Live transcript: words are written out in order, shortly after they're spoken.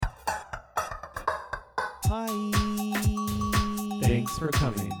Hi. Thanks for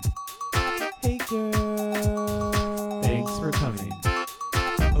coming. Hey, girl. Thanks for coming.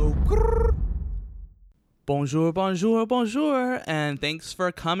 Oh, grrr. Bonjour, bonjour, bonjour, and thanks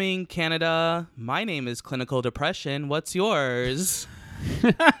for coming, Canada. My name is Clinical Depression. What's yours?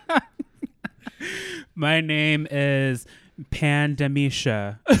 My name is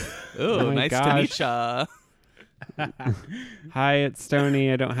Pandemisha. Ooh, my nice to gosh. meet ya. Hi, it's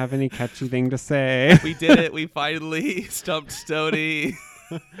Stoney. I don't have any catchy thing to say. We did it. We finally stumped Stoney.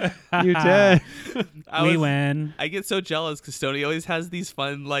 You did. We win. I get so jealous because Stoney always has these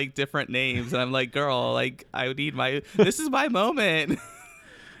fun, like, different names, and I'm like, girl, like, I need this is my moment.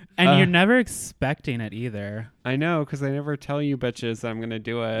 And you're never expecting it either. I know, because I never tell you bitches I'm going to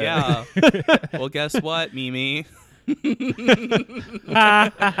do it. Yeah. Well, guess what, Mimi?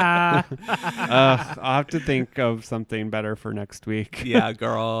 I'll have to think of something better for next week. Yeah,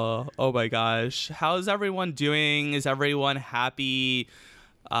 girl. Oh my gosh. How's everyone doing? Is everyone happy?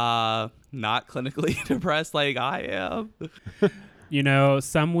 Not clinically depressed like I am. You know,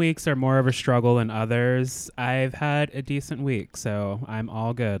 some weeks are more of a struggle than others. I've had a decent week, so I'm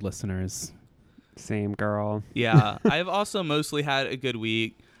all good, listeners. Same girl. Yeah, I've also mostly had a good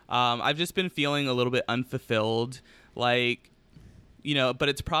week. I've just been feeling a little bit unfulfilled, like, you know, but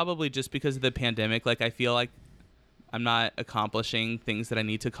it's probably just because of the pandemic. Like, I feel like I'm not accomplishing things that I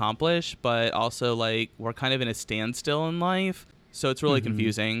need to accomplish, but also, like, we're kind of in a standstill in life. So it's really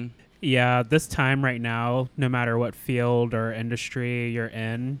confusing. Yeah, this time right now, no matter what field or industry you're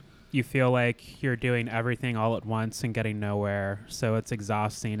in, you feel like you're doing everything all at once and getting nowhere. So it's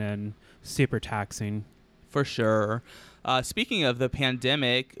exhausting and super taxing. For sure. Speaking of the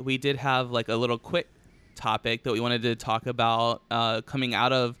pandemic, we did have like a little quick topic that we wanted to talk about coming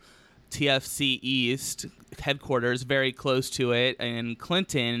out of TFC East headquarters, very close to it in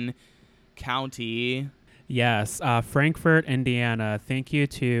Clinton County. Yes, Frankfurt, Indiana. Thank you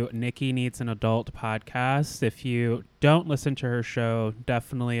to Nikki Needs an Adult podcast. If you don't listen to her show,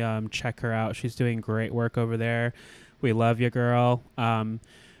 definitely check her out. She's doing great work over there. We love you, girl.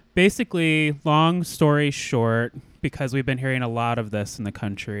 Basically, long story short, because we've been hearing a lot of this in the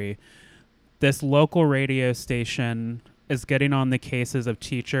country, this local radio station is getting on the cases of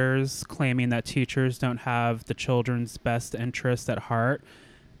teachers, claiming that teachers don't have the children's best interest at heart,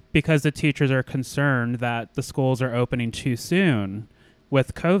 because the teachers are concerned that the schools are opening too soon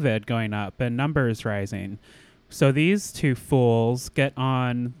with COVID going up and numbers rising. So these two fools get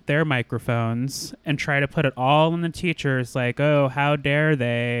on their microphones and try to put it all on the teachers, like, oh, how dare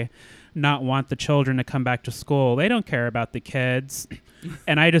they not want the children to come back to school? They don't care about the kids.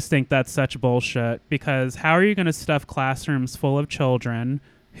 And I just think that's such bullshit, because how are you going to stuff classrooms full of children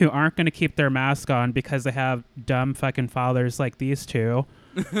who aren't going to keep their mask on because they have dumb fucking fathers like these two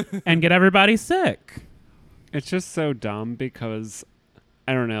and get everybody sick? It's just so dumb because,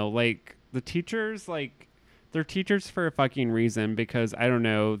 I don't know, like, the teachers, like, they're teachers for a fucking reason because, I don't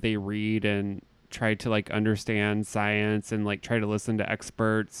know, they read and try to, like, understand science and, like, try to listen to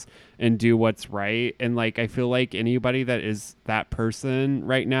experts and do what's right. And, like, I feel like anybody that is that person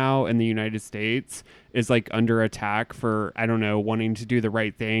right now in the United States is, like, under attack for, I don't know, wanting to do the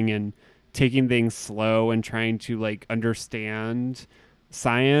right thing and taking things slow and trying to, like, understand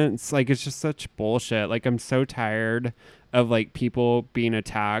science. Like, it's just such bullshit. Like, I'm so tired of, like, people being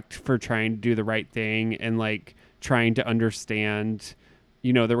attacked for trying to do the right thing and, like, trying to understand,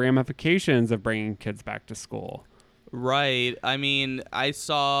 you know, the ramifications of bringing kids back to school. Right. I mean, I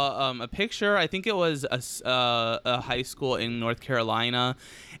saw a picture. I think it was a high school in North Carolina,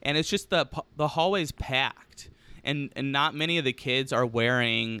 and it's just the hallway's packed, and not many of the kids are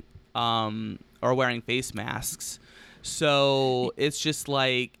wearing face masks. So it's just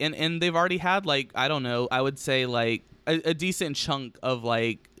like, and they've already had, like, I don't know, I would say like a decent chunk of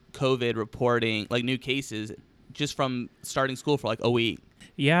like COVID reporting, like new cases, just from starting school for like a week.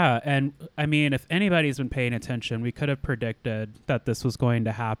 Yeah, and I mean, if anybody's been paying attention, we could have predicted that this was going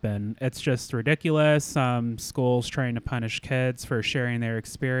to happen. It's just ridiculous. Schools trying to punish kids for sharing their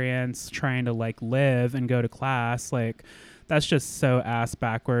experience, trying to like live and go to class. Like, that's just so ass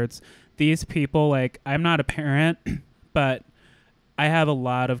backwards. These people, like, I'm not a parent, but I have a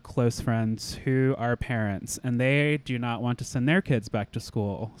lot of close friends who are parents, and they do not want to send their kids back to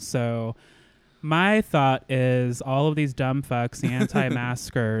school. So my thought is all of these dumb fucks, the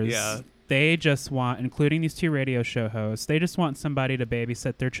anti-maskers, Yeah. they just want, including these two radio show hosts, they just want somebody to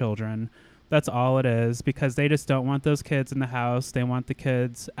babysit their children. That's all it is, because they just don't want those kids in the house. They want the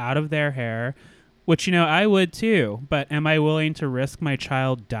kids out of their hair, which, you know, I would too. But am I willing to risk my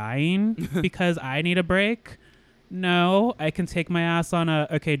child dying because I need a break? No, I can take my ass on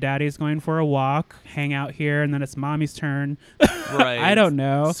okay, daddy's going for a walk, hang out here, and then it's mommy's turn. Right. I don't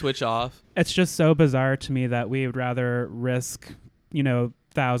know. Switch off. It's just so bizarre to me that we would rather risk,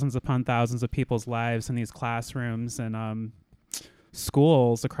 thousands upon thousands of people's lives in these classrooms and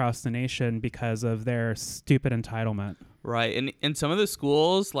schools across the nation because of their stupid entitlement. Right. And some of the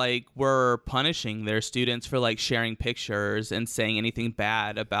schools were punishing their students for sharing pictures and saying anything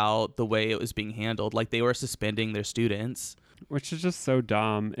bad about the way it was being handled. They were suspending their students. Which is just so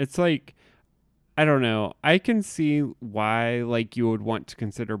dumb. It's I don't know. I can see why you would want to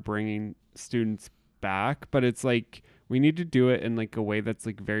consider bringing students back, but it's we need to do it in a way that's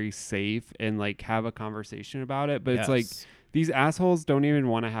very safe and have a conversation about it. But Yes. it's these assholes don't even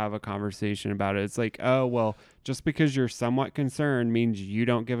want to have a conversation about it. It's oh, well, just because you're somewhat concerned means you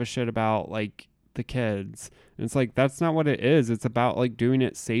don't give a shit about the kids. And it's that's not what it is. It's about doing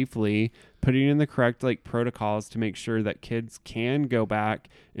it safely, putting in the correct protocols to make sure that kids can go back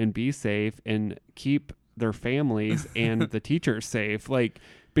and be safe and keep their families and the teachers safe.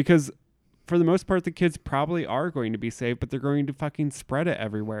 Because for the most part, the kids probably are going to be safe, but they're going to fucking spread it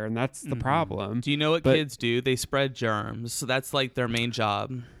everywhere. And that's the problem. Do you know what kids do? They spread germs. So that's their main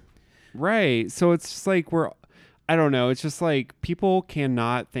job. Right. So it's just I don't know. It's just people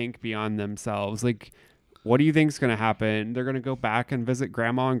cannot think beyond themselves. What do you think is going to happen? They're going to go back and visit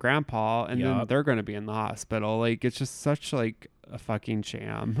grandma and grandpa, and then they're going to be in the hospital. It's just such a fucking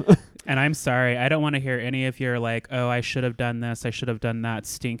sham. And I'm sorry, I don't want to hear any of your oh, I should have done this, I should have done that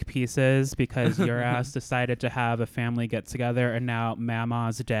stink pieces because your ass decided to have a family get together and now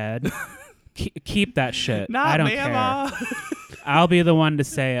Mama's dead. Keep that shit. I don't Mama. care. I'll be the one to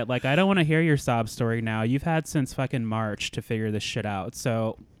say it. I don't want to hear your sob story now. You've had since fucking March to figure this shit out.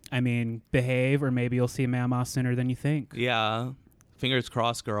 So, I mean, behave or maybe you'll see Mama sooner than you think. Yeah. Fingers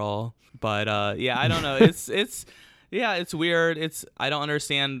crossed, girl. But I don't know. It's weird. I don't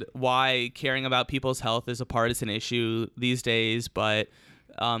understand why caring about people's health is a partisan issue these days, but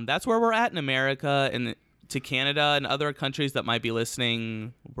that's where we're at in America. And to Canada and other countries that might be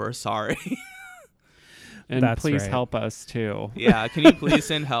listening, we're sorry. And That's please right. help us too. Yeah, can you please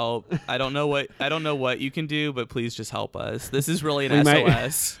send help? I don't know what you can do, but please just help us. This is really an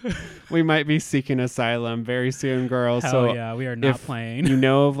SOS. We might be seeking asylum very soon, girls. Hell so yeah, we are not if playing. you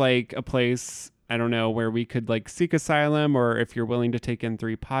know of a place, I don't know, where we could seek asylum, or if you're willing to take in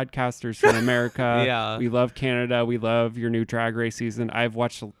 3 podcasters from America. Yeah. We love Canada. We love your new Drag Race season. I've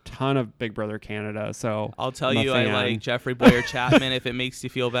watched a ton of Big Brother Canada, so I'll tell I'm a you, I fan. like Jeffrey Boyer Chapman if it makes you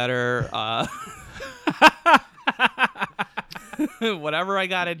feel better. Whatever I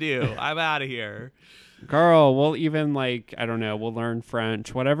gotta do, I'm out of here. Girl, we'll even I don't know, we'll learn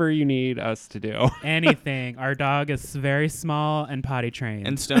French, whatever you need us to do. Anything. Our dog is very small and potty trained.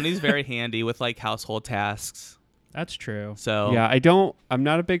 And Stoney's very handy with household tasks. That's true. So Yeah, I'm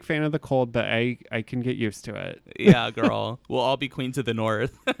not a big fan of the cold, but I can get used to it. yeah, girl, we'll all be queens of the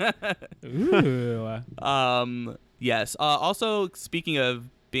north. Ooh. Yes. Also, speaking of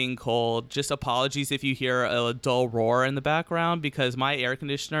being cold, just apologies if you hear a dull roar in the background because my air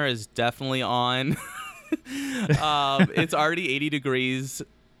conditioner is definitely on. It's already 80 degrees.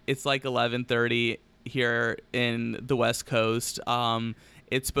 It's 11:30 here in the West Coast.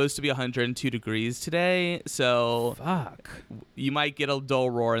 It's supposed to be 102 degrees today, so Fuck. you might get a dull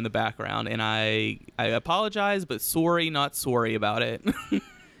roar in the background, and I apologize, but sorry, not sorry about it.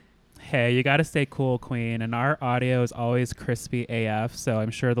 Hey, you got to stay cool, Queen. And our audio is always crispy AF, so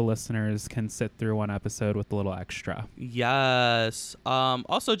I'm sure the listeners can sit through one episode with a little extra. Yes.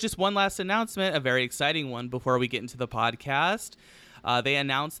 Also, just one last announcement, a very exciting one before we get into the podcast. They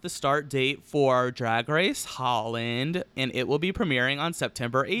announced the start date for Drag Race Holland, and it will be premiering on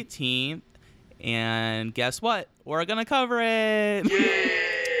September 18th. And guess what? We're going to cover it.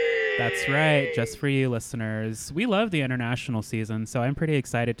 That's right. Just for you listeners. We love the international season, so I'm pretty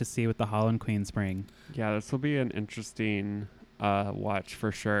excited to see what the Holland Queens bring. Yeah, this will be an interesting watch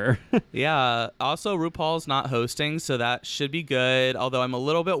for sure. Yeah. Also, RuPaul's not hosting, so that should be good. Although I'm a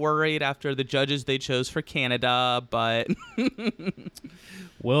little bit worried after the judges they chose for Canada, but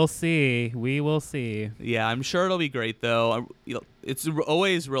We'll see. We will see. yeah, I'm sure it'll be great though. It's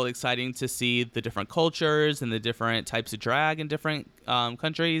always really exciting to see the different cultures and the different types of drag in different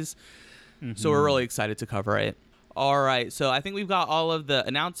countries. So we're really excited to cover it. All right, so I think we've got all of the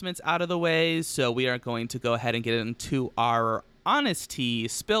announcements out of the way, so we are going to go ahead and get into our honesty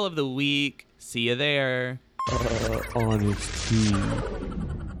spill of the week. See you there. Honesty.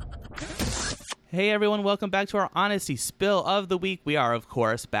 Hey everyone, welcome back to our Honesty Spill of the Week. We are, of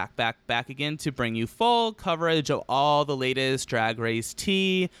course, back again to bring you full coverage of all the latest Drag Race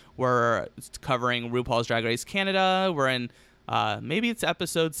tea. We're covering RuPaul's Drag Race Canada. We're in, maybe it's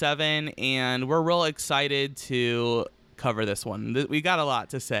episode 7, and we're real excited to cover this one. We got a lot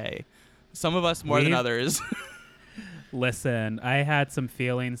to say. Some of us more than others. Listen, I had some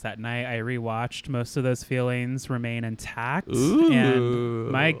feelings that night. I rewatched. Most of those feelings remain intact. Ooh. And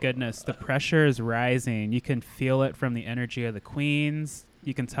my goodness, the pressure is rising. You can feel it from the energy of the queens.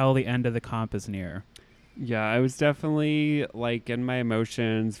 You can tell the end of the comp is near. Yeah, I was definitely like in my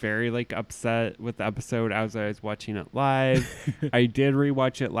emotions, very like upset with the episode as I was watching it live. I did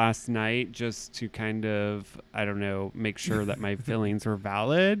rewatch it last night just to kind of, I don't know, make sure that my feelings were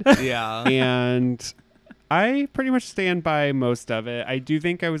valid. Yeah. And I pretty much stand by most of it. I do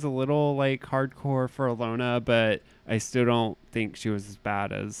think I was a little like hardcore for Alona, but I still don't think she was as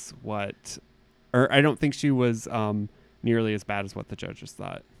bad as I don't think she was nearly as bad as what the judges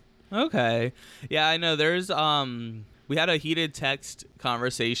thought. Okay. Yeah, I know. There's we had a heated text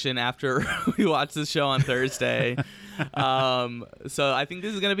conversation after we watched the show on Thursday. So I think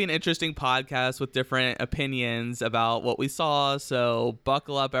this is going to be an interesting podcast with different opinions about what we saw. So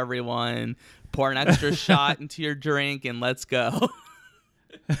buckle up, everyone. Pour an extra shot into your drink and let's go.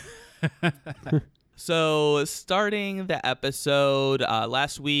 So starting the episode,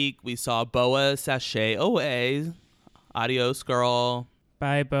 last week we saw Boa sashay away. Adios, girl.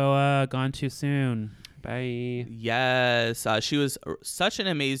 Bye, Boa. Gone too soon. Bye. Yes, she was such an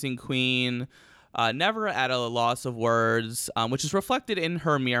amazing queen, never at a loss of words, which is reflected in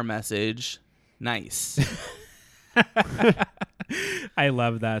her mirror message. Nice. I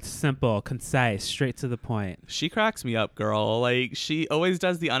love that. Simple, concise, straight to the point. She cracks me up, girl. Like, she always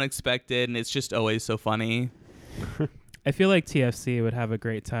does the unexpected, and it's just always so funny. I feel like TFC would have a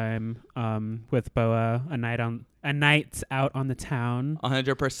great time with Boa, a night out on the town.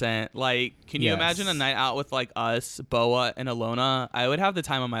 100%. Like, can you Yes. imagine a night out with, like, us, Boa, and Alona? I would have the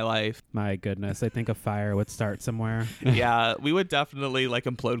time of my life. My goodness, I think a fire would start somewhere. Yeah, we would definitely, like,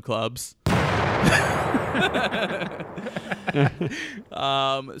 implode clubs.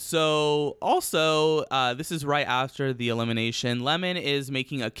 So also, this is right after the elimination. Lemon is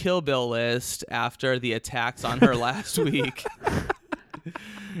making a Kill Bill list after the attacks on her last week.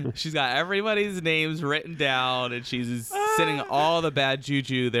 She's got everybody's names written down, and she's sending all the bad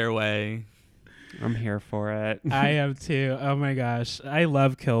juju their way. I'm here for it. I am too. Oh my gosh. I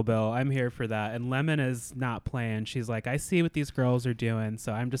love Kill Bill. I'm here for that. And Lemon is not playing. She's like, I see what these girls are doing,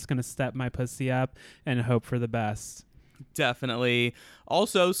 so I'm just going to step my pussy up and hope for the best. Definitely.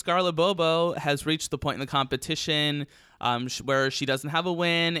 Also, Scarlet Bobo has reached the point in the competition where she doesn't have a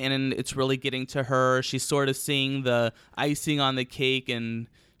win, and it's really getting to her. She's sort of seeing the icing on the cake, and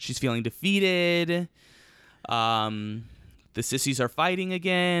she's feeling defeated. The sissies are fighting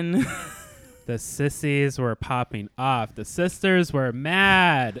again. The sissies were popping off. The sisters were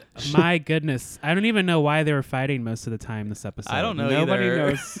mad. My goodness. I don't even know why they were fighting most of the time this episode. I don't know Nobody either.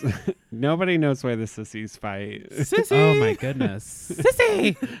 knows. Nobody knows why the sissies fight. Sissy! Oh my goodness.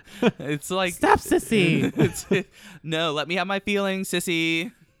 Sissy! It's like... Stop, sissy! No, let me have my feelings,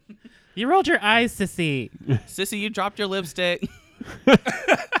 sissy. You rolled your eyes, sissy. Sissy, you dropped your lipstick.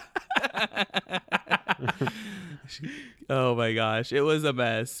 Oh my gosh, it was a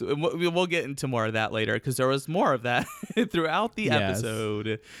mess. We'll get into more of that later because there was more of that throughout the Yes.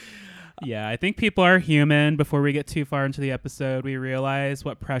 episode. Yeah, I think people are human. Before we get too far into the episode, we realize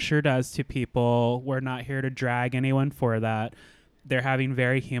what pressure does to people. We're not here to drag anyone for that. They're having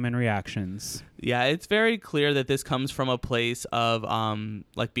very human reactions. Yeah, it's very clear that this comes from a place of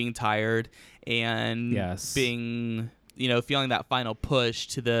like being tired and Yes. being, feeling that final push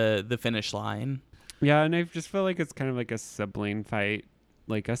to the finish line. Yeah, and I just feel like it's kind of like a sibling fight,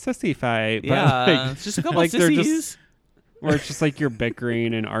 like a sissy fight. But Yeah, like, it's just a couple like they're sissies. just, where it's just like you're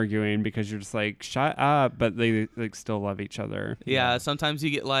bickering and arguing because you're just like, shut up, but they like still love each other. Yeah, sometimes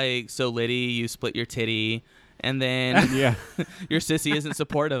you get like so litty, you split your titty, and then Yeah. your sissy isn't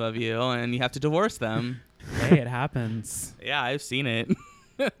supportive of you, and you have to divorce them. Hey, it happens. Yeah, I've seen it.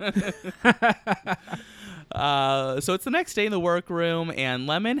 So it's the next day in the workroom, and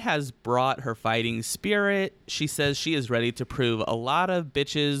Lemon has brought her fighting spirit. She says she is ready to prove a lot of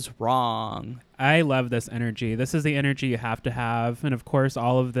bitches wrong. I love this energy. This is the energy you have to have. And of course,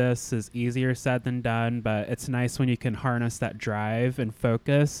 all of this is easier said than done, but it's nice when you can harness that drive and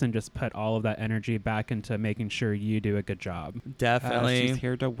focus and just put all of that energy back into making sure you do a good job. Definitely. She's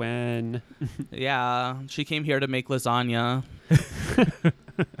here to win. Yeah, she came here to make lasagna.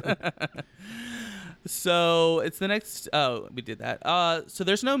 So it's the next. Oh, we did that. So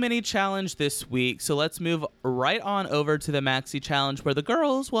there's no mini challenge this week. So let's move right on over to the maxi challenge, where the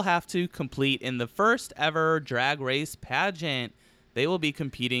girls will have to complete in the first ever drag race pageant. They will be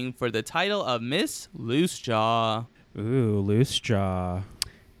competing for the title of Miss Loose Jaw. Ooh, loose jaw.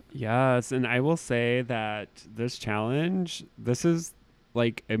 Yes, and I will say that this challenge, this is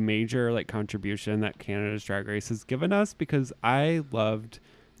like a major like contribution that Canada's Drag Race has given us, because I loved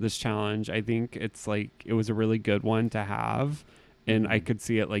this challenge. I think it's like it was a really good one to have, and I could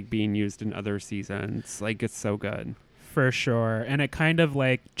see it like being used in other seasons. Like, it's so good. For sure. And it kind of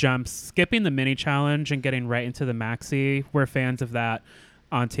like jumps, skipping the mini challenge and getting right into the maxi. We're fans of that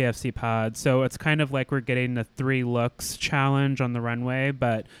on TFC Pod. So it's kind of like we're getting the 3 looks challenge on the runway,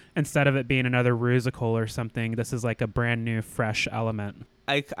 but instead of it being another rusical or something, this is like a brand new, fresh element.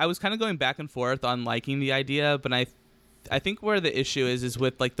 I was kind of going back and forth on liking the idea, but I think where the issue is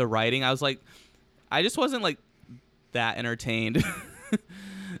with like the writing. I was like, I just wasn't like that entertained.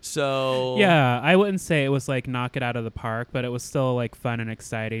 So yeah, I wouldn't say it was like knock it out of the park, but it was still like fun and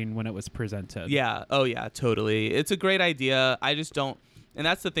exciting when it was presented. Yeah. Oh yeah, totally. It's a great idea. I just don't, and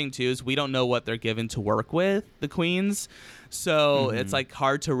that's the thing too, is we don't know what they're given to work with, the queens. So it's like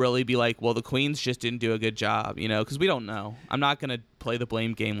hard to really be like, well, the queens just didn't do a good job, you know, because we don't know. I'm not going to play the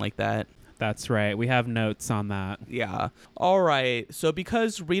blame game like that. That's right. We have notes on that. Yeah. All right. So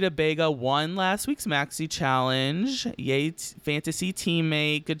because Rita Bega won last week's Maxi Challenge, yay, fantasy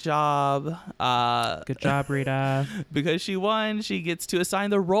teammate. Good job. Good job, Rita. Because she won, she gets to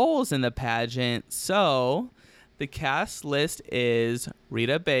assign the roles in the pageant. So the cast list is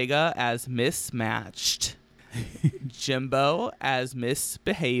Rita Bega as Mismatched, Jimbo as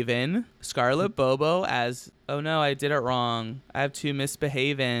Misbehavin', Scarlett Bobo as, oh no, I did it wrong. I have 2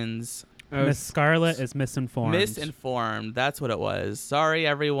 Misbehavens. Miss Scarlet is misinformed. Misinformed. That's what it was. Sorry,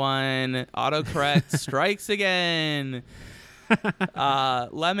 everyone. Autocorrect strikes again.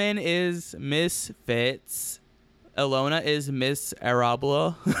 Lemon is Miss Fitz. Ilona is Miss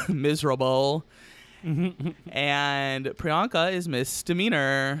Arabla, miserable. And Priyanka is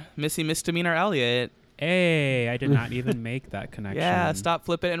Misdemeanor, Missy Misdemeanor Elliott. Hey, I did not even make that connection. Yeah, stop,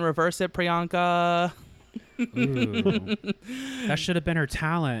 flip it, and reverse it, Priyanka. Ooh. That should have been her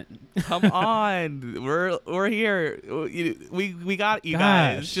talent. Come on, we're here. We got you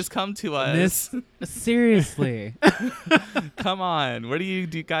guys. Just come to us. Seriously. Come on, what are you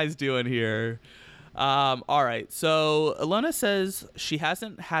guys doing here? All right, so Ilona says she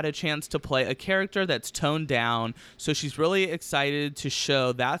hasn't had a chance to play a character that's toned down, so she's really excited to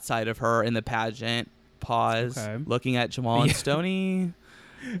show that side of her in the pageant. Pause. Okay. Looking at Jamal and Stoney.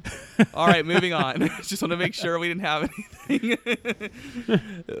 All right, moving on. Just want to make sure we didn't have anything.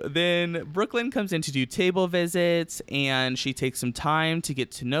 Then Brooklyn comes in to do table visits, and she takes some time to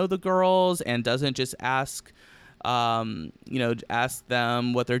get to know the girls and doesn't just ask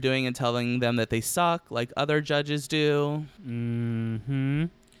them what they're doing and telling them that they suck like other judges do.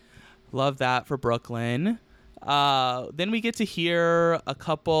 Love that for Brooklyn. Then we get to hear a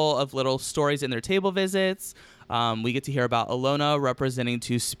couple of little stories in their table visits. We get to hear about Ilona representing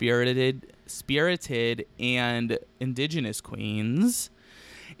 2 spirited and indigenous queens.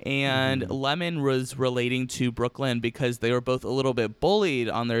 And Lemon was relating to Brooklyn because they were both a little bit bullied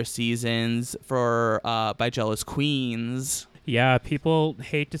on their seasons by jealous queens. Yeah, people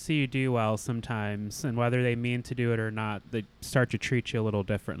hate to see you do well sometimes, and whether they mean to do it or not, they start to treat you a little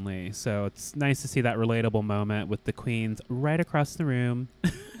differently. So it's nice to see that relatable moment with the queens right across the room.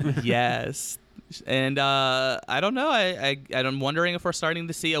 Yes. And I don't know. I'm wondering if we're starting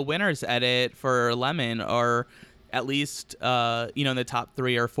to see a winner's edit for Lemon, or at least in the top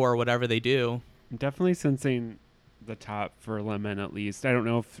 3 or 4, whatever they do. I'm definitely sensing the top for Lemon at least. I don't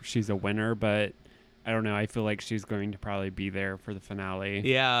know if she's a winner, but I don't know. I feel like she's going to probably be there for the finale.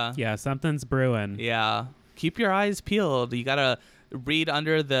 Yeah. Yeah, something's brewing. Yeah. Keep your eyes peeled. You got to read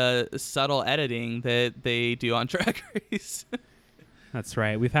under the subtle editing that they do on Drag Race. That's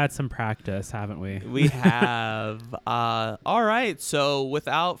right. We've had some practice, haven't we? We have. All right. So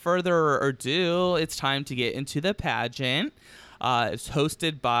without further ado, it's time to get into the pageant. It's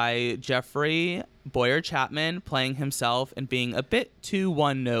hosted by Jeffrey Boyer Chapman, playing himself and being a bit too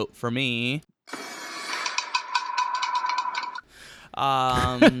one note for me.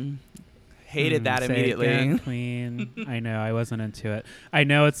 Hated that immediately. Again, Queen. I know, I wasn't into it. I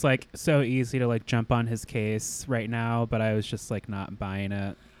know it's like so easy to like jump on his case right now, but I was just like not buying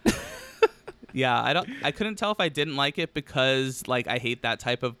it. Yeah, I couldn't tell if I didn't like it because like I hate that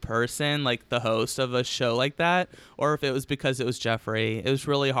type of person, like the host of a show like that, or if it was because it was Jeffrey. It was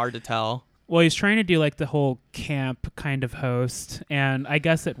really hard to tell. Well, he's trying to do like the whole camp kind of host, and I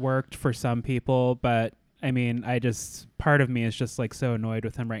guess it worked for some people, but I mean, part of me is just like so annoyed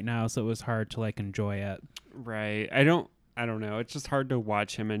with him right now, so it was hard to like enjoy it. Right. I don't know. It's just hard to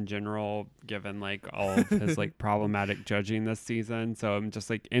watch him in general, given like all of his like problematic judging this season. So I'm just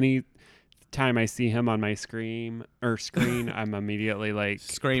like, any time I see him on my screen, I'm immediately like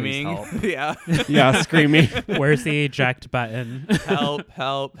Screaming. "Please help." Yeah. Yeah, screaming. Where's the eject button? Help,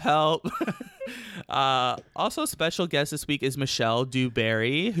 help, help. Also, special guest this week is Michelle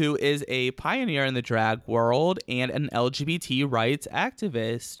Dewberry, who is a pioneer in the drag world and an LGBT rights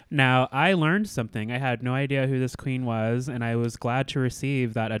activist. Now, I learned something. I had no idea who this queen was, and I was glad to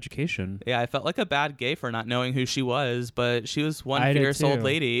receive that education. Yeah, I felt like a bad gay for not knowing who she was, but she was one I did fierce old too.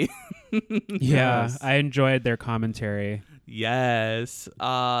 lady. Yeah, Yes. I enjoyed their commentary. Yes.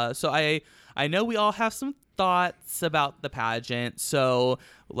 So I know we all have some thoughts about the pageant, so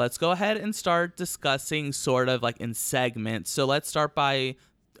let's go ahead and start discussing sort of like in segments. So let's start by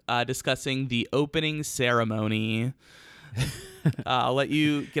discussing the opening ceremony. I'll let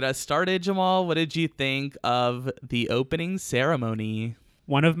you get us started, Jamal. What did you think of the opening ceremony?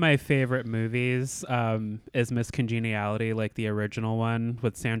 One of my favorite movies is Miss Congeniality, like the original one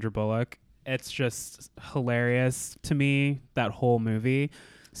with Sandra Bullock. It's just hilarious to me, that whole movie.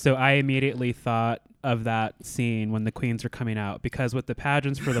 So I immediately thought of that scene when the queens are coming out, because with the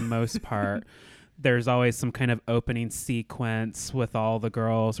pageants, for the most part, there's always some kind of opening sequence with all the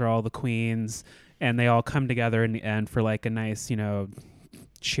girls or all the queens, and they all come together in the end for like a nice,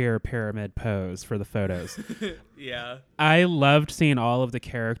 cheer pyramid pose for the photos. Yeah. I loved seeing all of the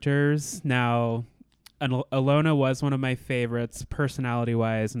characters. Now, Alona was one of my favorites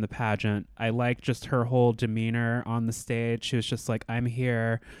personality-wise in the pageant. I liked just her whole demeanor on the stage. She was just like, I'm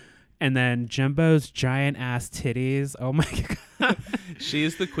here. And then Jimbo's giant-ass titties. Oh, my God.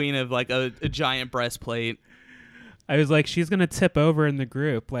 She's the queen of like a giant breastplate. I was like, she's going to tip over in the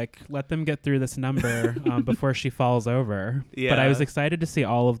group. Like, let them get through this number before she falls over. Yeah. But I was excited to see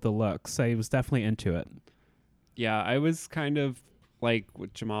all of the looks. I was definitely into it. Yeah, I was kind of like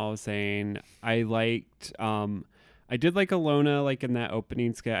what Jamal was saying. I liked, I did like Alona, like in that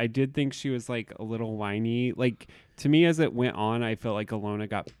opening skit. I did think she was like a little whiny. Like to me, as it went on, I felt like Alona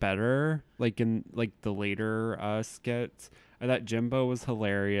got better. Like in like the later skits, I thought Jimbo was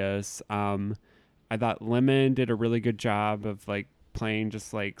hilarious. I thought Lemon did a really good job of like playing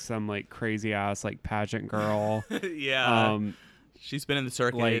just like some like crazy ass like pageant girl. Yeah. She's been in the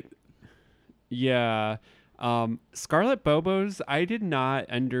circuit. Like, yeah. Scarlett Bobo's, I did not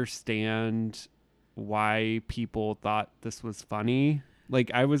understand why people thought this was funny.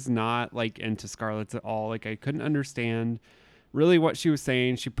 Like, I was not like into Scarlett's at all. Like, I couldn't understand really what she was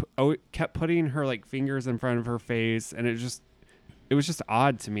saying. She kept putting her like fingers in front of her face, and it was just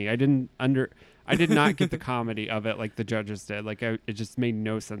odd to me. I did not get the comedy of it like the judges did. Like, it just made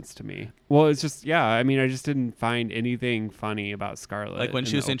no sense to me. Well, it's just, yeah, I mean, I just didn't find anything funny about Scarlett. Like when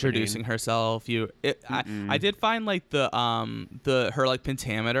she was introducing herself, I did find like the her like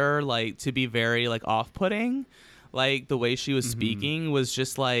pentameter like to be very like off-putting. Like the way she was speaking was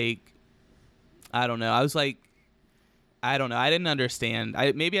just like, I don't know. I was like, I don't know. I didn't understand.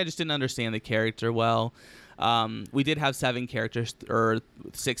 Maybe I just didn't understand the character well. We did have 7 characters or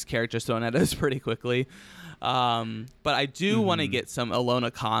 6 characters thrown at us pretty quickly. But I do want to get some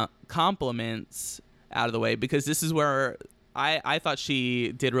Alona compliments out of the way, because this is where I thought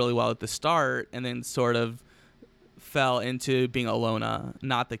she did really well at the start and then sort of fell into being Alona,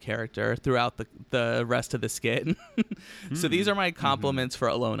 not the character, throughout the rest of the skit. So these are my compliments for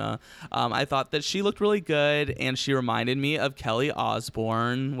Alona. I thought that she looked really good, and she reminded me of Kelly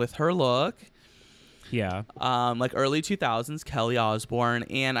Osbourne with her look. Yeah. Like early 2000s Kelly Osbourne.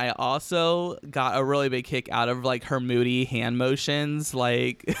 And I also got a really big kick out of like her moody hand motions.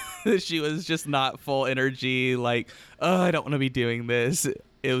 Like she was just not full energy. Like, oh, I don't want to be doing this.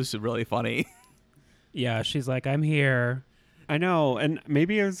 It was really funny. Yeah, she's like, I'm here. I know, and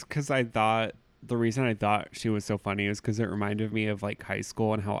maybe it was because the reason I thought she was so funny is because it reminded me of like high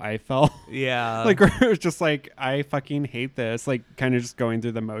school and how I felt. Yeah. Like it was just like, I fucking hate this, like kind of just going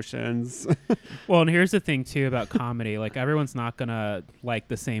through the motions. Well, and here's the thing too about comedy. Like everyone's not gonna like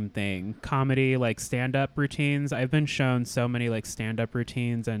the same thing. Comedy, like stand-up routines. I've been shown so many like stand-up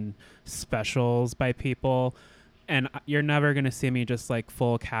routines and specials by people, and you're never gonna see me just like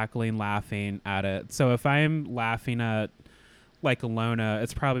full cackling laughing at it. So if I'm laughing at like Alona,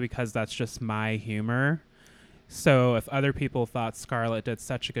 it's probably because that's just my humor. So if other people thought Scarlett did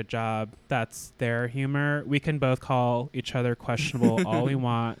such a good job, that's their humor. We can both call each other questionable all we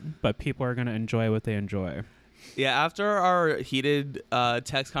want, but people are going to enjoy what they enjoy. Yeah, after our heated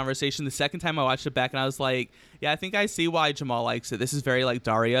text conversation, the second time I watched it back, and I was like, yeah, I think I see why Jamal likes it. This is very like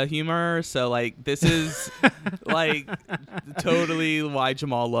Daria humor. So like this is like totally why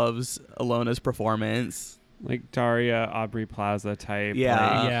Jamal loves Alona's performance. Like Daria, Aubrey Plaza type.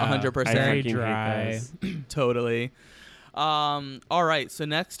 Yeah, like, Yeah, 100%. I Very fucking hate dry. this. Totally. All right, so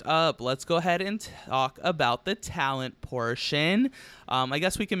next up, let's go ahead and talk about the talent portion. I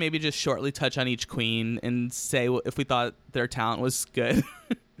guess we can maybe just shortly touch on each queen and say if we thought their talent was good.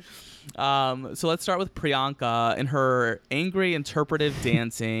 So let's start with Priyanka and her angry interpretive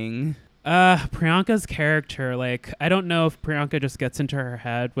dancing. Priyanka's character, like, I don't know if Priyanka just gets into her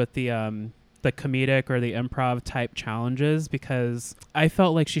head with the comedic or the improv type challenges, because I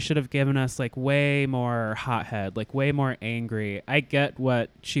felt like she should have given us like way more hothead, like way more angry. I get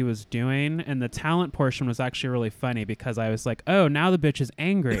what she was doing, and the talent portion was actually really funny because I was like, oh, now the bitch is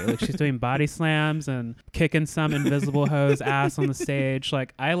angry. Like she's doing body slams and kicking some invisible hoe's ass on the stage.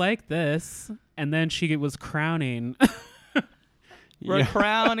 Like, I like this. And then she was crowning. We're Yeah.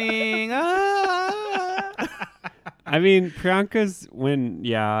 crowning. I mean, Priyanka's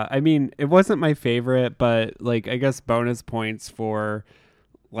I mean, it wasn't my favorite, but like, I guess bonus points for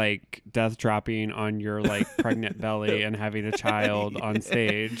like death dropping on your like pregnant belly and having a child on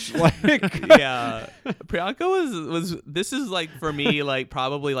stage. Like, Yeah, Priyanka was this is like for me like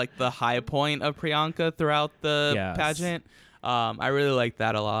probably like the high point of Priyanka throughout the Yes. pageant. I really like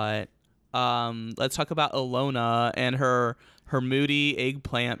that a lot. Let's talk about Ilona and her moody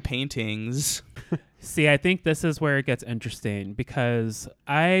eggplant paintings. See, I think this is where it gets interesting because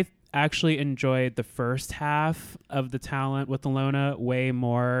I actually enjoyed the first half of the talent with Ilona way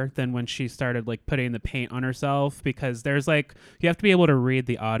more than when she started like putting the paint on herself, because there's like, you have to be able to read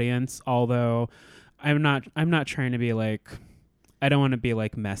the audience, although I'm not trying to be like, I don't want to be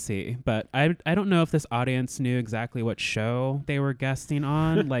like messy, but I don't know if this audience knew exactly what show they were guesting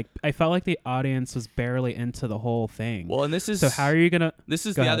on. Like, I felt like the audience was barely into the whole thing. Well, and this is So how are you gonna? This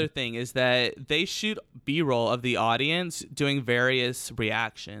is Go the ahead. other thing, is that they shoot B-roll of the audience doing various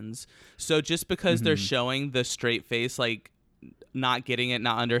reactions. So just because they're showing the straight face, like not getting it,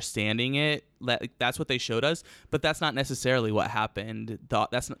 not understanding it, that's what they showed us. But that's not necessarily what happened.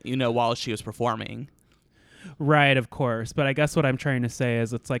 That's not, while she was performing. Right, of course. But I guess what I'm trying to say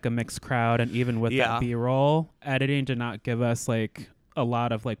is it's like a mixed crowd, and even with Yeah. that B-roll, editing did not give us like a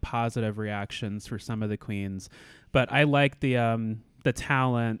lot of like positive reactions for some of the queens. But I like the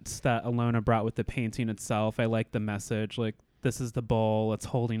talent that Ilona brought with the painting itself. I like the message, like, this is the bowl, it's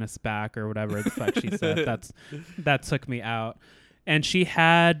holding us back, or whatever the fuck she said. That took me out. And she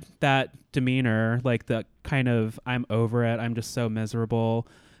had that demeanor, like the kind of, I'm over it, I'm just so miserable.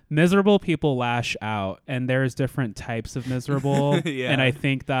 Miserable people lash out, and there's different types of miserable. Yeah. And I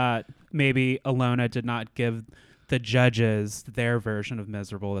think that maybe Ilona did not give the judges their version of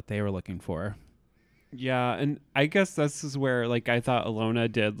miserable that they were looking for. yeah, and I guess this is where like I thought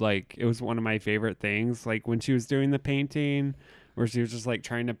Ilona did, like, it was one of my favorite things, like when she was doing the painting where she was just like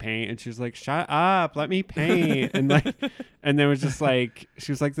trying to paint and she was like, shut up, let me paint. And like, and then it was just like,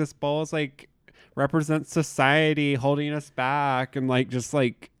 she was like, this bowl is like represents society holding us back, and like just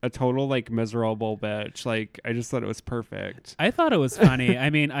like a total like miserable bitch. Like, I just thought it was perfect. I thought it was funny. I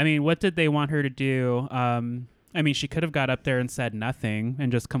mean, what did they want her to do? I mean, she could have got up there and said nothing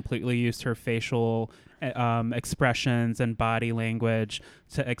and just completely used her facial expressions and body language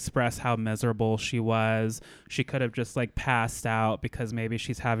to express how miserable she was. She could have just like passed out because maybe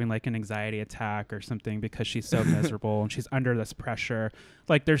she's having like an anxiety attack or something because she's so miserable and she's under this pressure.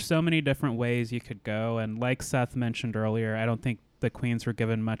 Like, there's so many different ways you could go. And like Seth mentioned earlier, I don't think the queens were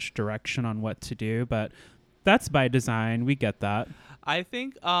given much direction on what to do, but that's by design. We get that. I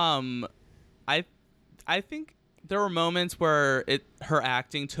think I think there were moments where her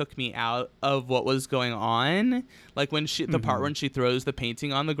acting took me out of what was going on, like when the part when she throws the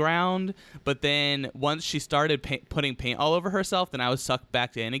painting on the ground. But then once she started putting paint all over herself, then I was sucked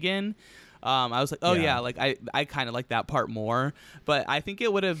back in again. I was like, oh yeah, like I kind of like that part more. But I think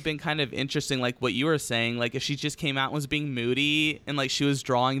it would have been kind of interesting, like what you were saying, like if she just came out and was being moody and like she was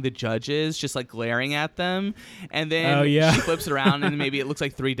drawing the judges, just like glaring at them, and then she flips it around and maybe it looks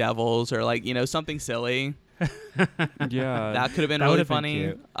like three devils or like something silly. Yeah, That could have been That really would've been funny.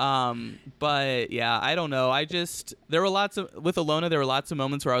 cute. But yeah, I don't know. There were lots of, with Ilona, there were lots of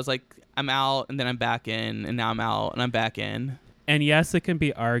moments where I was like, I'm out and then I'm back in, and now I'm out and I'm back in. And yes, it can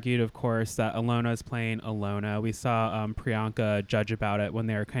be argued, of course, that Ilona is playing Ilona. We saw Priyanka judge about it when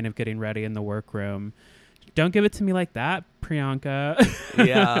they were kind of getting ready in the workroom. Don't give it to me like that, Priyanka.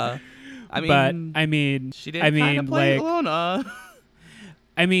 Yeah. I mean, but I mean, she didn't kind of play like, Ilona.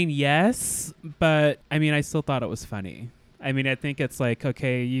 I mean, yes, but I mean, I still thought it was funny. I mean, I think it's like,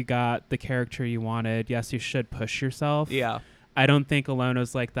 okay, you got the character you wanted. Yes, you should push yourself. Yeah. I don't think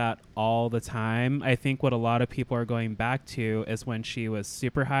Alona's like that all the time. I think what a lot of people are going back to is when she was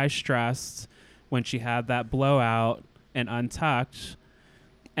super high stressed, when she had that blowout and Untucked,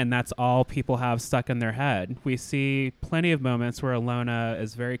 and that's all people have stuck in their head. We see plenty of moments where Alona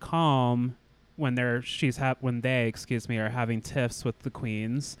is very calm when they are having tiffs with the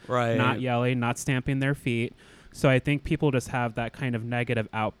queens, Right. not yelling, not stamping their feet. So I think people just have that kind of negative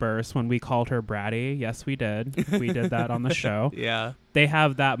outburst when we called her bratty. Yes, we did. We did that on the show. Yeah. They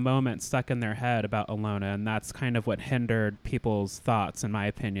have that moment stuck in their head about Alona, and that's kind of what hindered people's thoughts, in my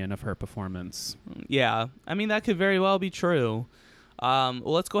opinion, of her performance. Yeah. I mean, that could very well be true. Well,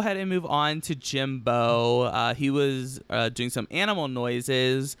 let's go ahead and move on to Jimbo. He was doing some animal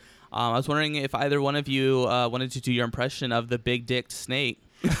noises. I was wondering if either one of you wanted to do your impression of the big-dicked snake.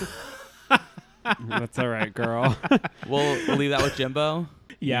 That's all right, girl. We'll leave that with Jimbo.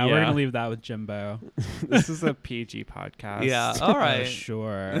 Yeah, we're Yeah. going to leave that with Jimbo. This is a PG podcast. Yeah. All Oh, right.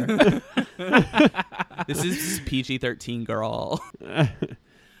 sure. This is PG-13, girl.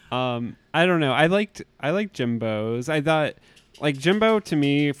 I don't know. I liked Jimbo's. I thought like Jimbo to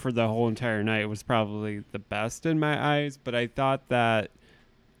me for the whole entire night was probably the best in my eyes, but I thought that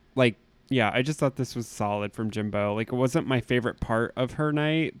I just thought this was solid from Jimbo. Like it wasn't my favorite part of her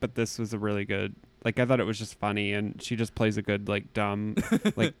night, but this was a really good. Like I thought it was just funny, and she just plays a good like dumb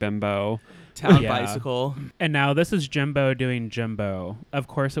like bimbo. Town Yeah. bicycle. And now this is Jimbo doing Jimbo. Of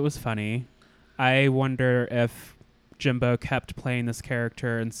course it was funny. I wonder if Jimbo kept playing this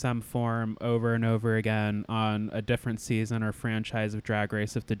character in some form over and over again on a different season or franchise of Drag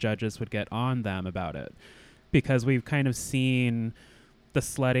Race, if the judges would get on them about it. Because we've kind of seen the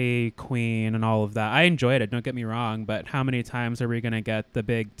slutty queen and all of that. I enjoyed it, don't get me wrong, but how many times are we going to get the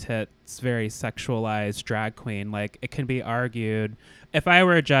big tits, very sexualized drag queen? Like, it can be argued. If I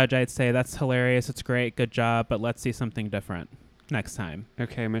were a judge, I'd say that's hilarious, it's great, good job, but let's see something different next time.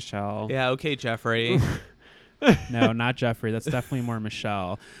 Okay, Michelle. Yeah, okay, Jeffrey. No, not Jeffrey. That's definitely more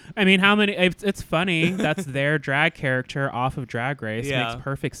Michelle. I mean, how many? It's funny. That's their drag character off of Drag Race. Yeah. Makes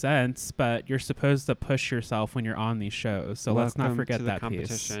perfect sense. But you're supposed to push yourself when you're on these shows. So let's not Welcome forget to that the piece.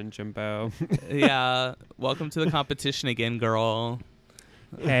 competition, Jimbo. Yeah. Welcome to the competition again, girl.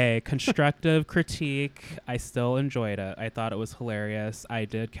 Hey, constructive critique. I still enjoyed it. I thought it was hilarious. I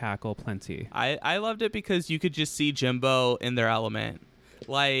did cackle plenty. I loved it because you could just see Jimbo in their element.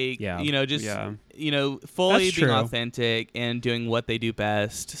 Like, Yeah. Just, Yeah. fully That's being true. authentic and doing what they do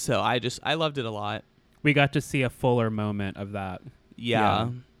best. So I loved it a lot. We got to see a fuller moment of that. Yeah.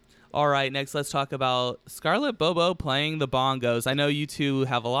 All right, next let's talk about Scarlett Bobo playing the bongos. I know you two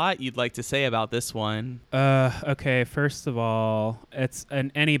have a lot you'd like to say about this one. Okay, first of all, it's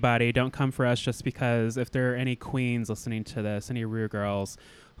anybody, don't come for us just because if there are any queens listening to this, any Rue girls,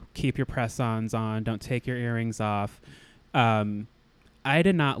 keep your press-ons on, don't take your earrings off. I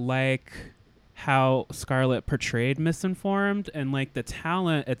did not like how Scarlett portrayed Misinformed, and like the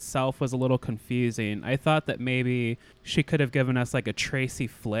talent itself was a little confusing. I thought that maybe she could have given us like a Tracy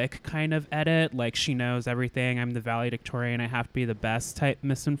Flick kind of edit, like she knows everything, I'm the valedictorian, I have to be the best type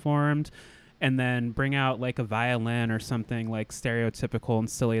Misinformed, and then bring out like a violin or something like stereotypical and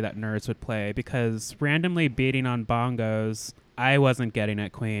silly that nerds would play, because randomly beating on bongos, I wasn't getting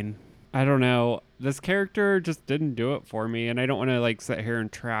it, Queen. I don't know. This character just didn't do it for me, and I don't want to like sit here and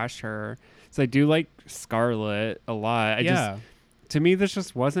trash her. So I do like Scarlett a lot. To me, this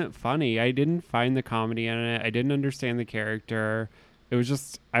just wasn't funny. I didn't find the comedy in it. I didn't understand the character. It was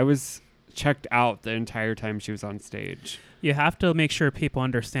just, I was checked out the entire time she was on stage. You have to make sure people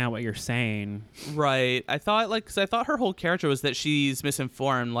understand what you're saying. Right. I thought because I thought her whole character was that she's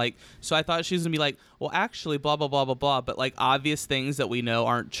misinformed. Like, so I thought she was gonna be like, well, actually, blah blah blah blah blah. But like obvious things that we know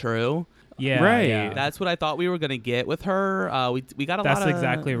aren't true. Yeah, Right. yeah. That's what I thought we were gonna get with her. We got a lot That's of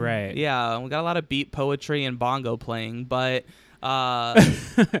exactly right. Yeah, we got a lot of beat poetry and bongo playing, but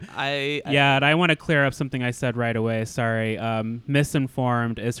I Yeah, and I want to clear up something I said right away. Sorry.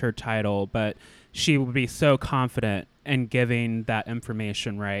 Misinformed is her title, but she would be so confident in giving that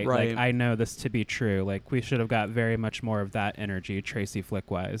information, right? Right. Like, I know this to be true. Like, we should have got very much more of that energy, Tracy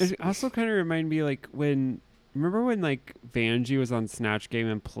Flick-wise. It also kind of reminded me like remember when like Vanjie was on Snatch Game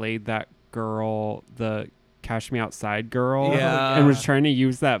and played that girl, the Cash Me Outside girl, Yeah. and was trying to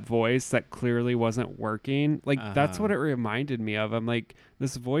use that voice that clearly wasn't working. Like that's Uh-huh. what it reminded me of. I'm like,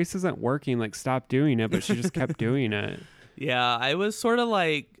 this voice isn't working. Like, stop doing it. But she just kept doing it. Yeah, I was sort of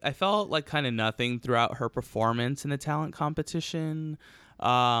like, I felt like kind of nothing throughout her performance in the talent competition.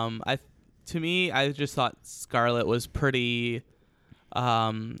 To me, I just thought Scarlett was pretty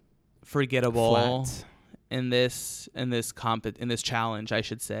forgettable Flat. in this challenge, I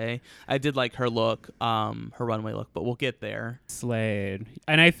should say. I did like her look, her runway look, but we'll get there. Slayed.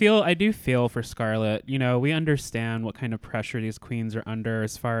 And I do feel for Scarlett. You know, we understand what kind of pressure these queens are under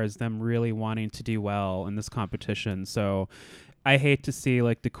as far as them really wanting to do well in this competition. So I hate to see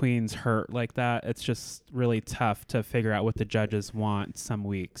like the queens hurt like that. It's just really tough to figure out what the judges want some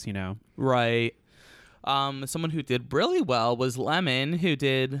weeks, you know. Right. Someone who did really well was Lemon, who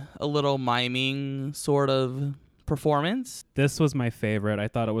did a little miming sort of performance. This was my favorite. I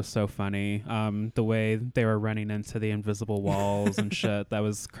thought it was so funny. The way they were running into the invisible walls and shit. That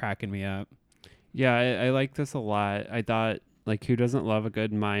was cracking me up. Yeah, I like this a lot. I thought, like, who doesn't love a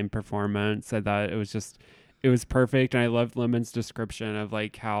good mime performance? I thought it was perfect. And I loved Lemon's description of,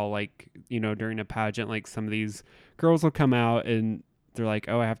 like, how, like, you know, during a pageant, like, some of these girls will come out and they're like,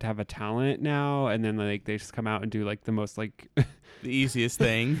 oh, I have to have a talent now. And then, like, they just come out and do, like, the most, like... The easiest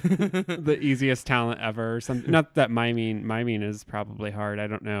thing. the easiest talent ever. Not that miming is probably hard. I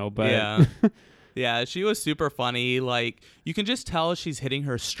don't know. But yeah. Yeah, she was super funny. Like, you can just tell she's hitting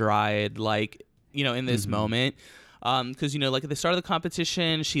her stride, like, you know, in this moment. Because, you know, like, at the start of the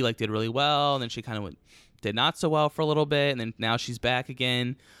competition, she, like, did really well. And then she kind of did not so well for a little bit. And then now she's back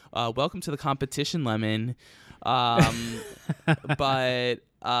again. Welcome to the competition, Lemon. But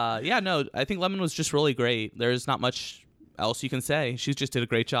yeah, no, I think Lemon was just really great. There's not much else you can say. She just did a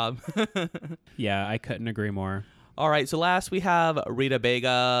great job. Yeah, I couldn't agree more. All right, so last we have Rita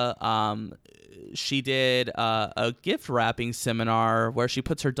Bega. She did a gift wrapping seminar where she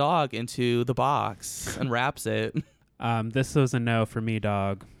puts her dog into the box and wraps it. This was a no for me,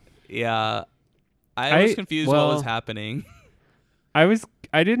 dog. Yeah, I was confused what was happening.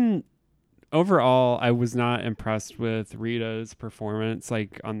 Overall, I was not impressed with Rita's performance,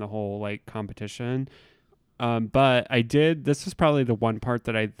 like, on the whole, like, competition. But this was probably the one part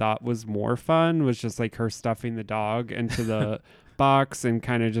that I thought was more fun, was just, like, her stuffing the dog into the box and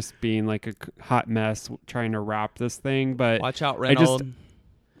kind of just being, like, a hot mess trying to wrap this thing. But Watch out, Reynolds.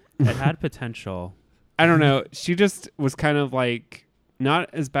 It had potential. I don't know. She just was kind of, like... not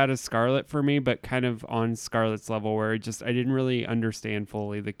as bad as Scarlett for me, but kind of on Scarlett's level where I didn't really understand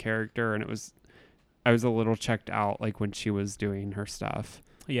fully the character, and I was a little checked out, like, when she was doing her stuff.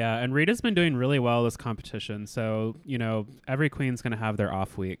 Yeah, and Rita's been doing really well this competition, so, you know, every queen's going to have their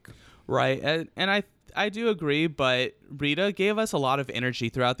off week. Right, and I do agree, but Rita gave us a lot of energy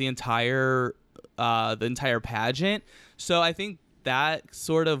throughout the entire pageant, so I think that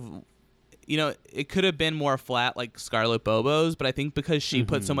sort of... You know, it could have been more flat like Scarlett Bobo's, but I think because she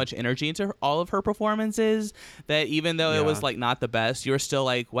put so much energy into all of her performances that even though it was like not the best, you were still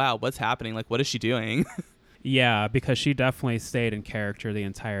like, wow, what's happening? Like, what is she doing? Yeah, because she definitely stayed in character the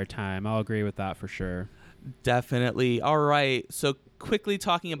entire time. I'll agree with that for sure. Definitely. All right. So quickly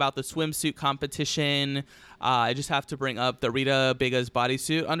talking about the swimsuit competition, I just have to bring up that Rita Bega's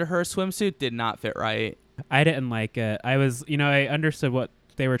bodysuit under her swimsuit did not fit right. I didn't like it. I understood what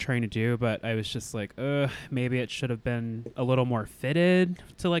they were trying to do, but I was just like, maybe it should have been a little more fitted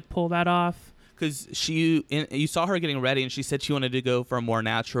to like pull that off. Because you saw her getting ready, and she said she wanted to go for a more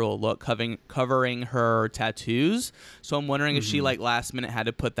natural look, covering her tattoos. So I'm wondering if she like last minute had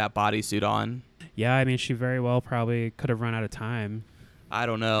to put that bodysuit on. Yeah, I mean, she very well probably could have run out of time. I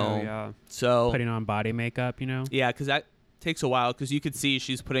don't know. Oh, yeah. So putting on body makeup, you know. Yeah, because that takes a while. Because you could see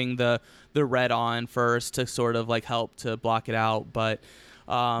she's putting the red on first to sort of like help to block it out, but.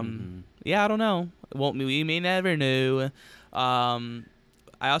 Yeah, I don't know. We may never know. I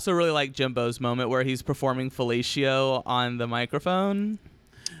also really like Jimbo's moment where he's performing fellatio on the microphone.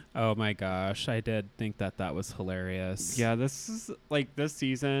 Oh my gosh, I did think that was hilarious. Yeah, this is like this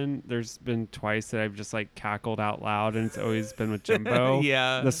season. There's been twice that I've just like cackled out loud, and it's always been with Jimbo.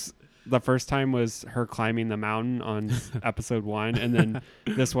 Yeah. The first time was her climbing the mountain on episode 1, and then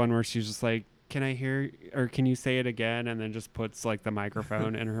this one where she's just like, can I hear, or can you say it again? And then just puts like the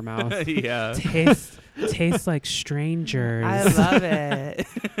microphone in her mouth. Yeah. Tastes like strangers. I love it.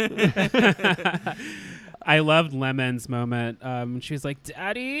 I loved Lemon's moment. She was like,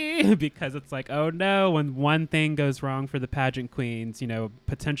 Daddy, because it's like, oh no, when one thing goes wrong for the pageant queens, you know,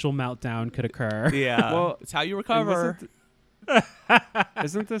 potential meltdown could occur. Yeah. Well, it's how you recover.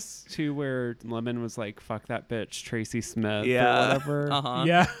 Isn't this too where Lemon was like, fuck that bitch Tracy Smith or Yeah. whatever? Uh-huh.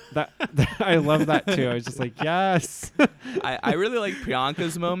 Yeah. That I love that too. I was just like, yes. I really like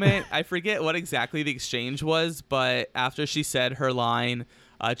Priyanka's moment. I forget what exactly the exchange was, but after she said her line,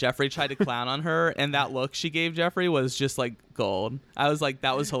 Jeffrey tried to clown on her, and that look she gave Jeffrey was just like gold. I was like,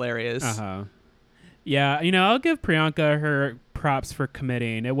 that was hilarious. Uh-huh. Yeah, you know, I'll give Priyanka her props for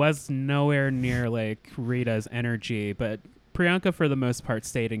committing. It was nowhere near like Rita's energy, but Priyanka, for the most part,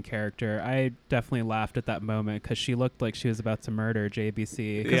 stayed in character. I definitely laughed at that moment because she looked like she was about to murder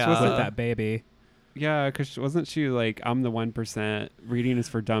JBC with that baby. Yeah, because wasn't she like, I'm the 1%, reading is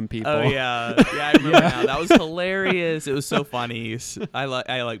for dumb people. Oh, yeah. Yeah, I remember now. That was hilarious. It was so funny. I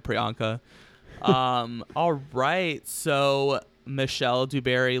like Priyanka. All right. So Michelle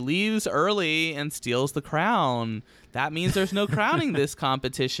Dewberry leaves early and steals the crown. That means there's no crowning this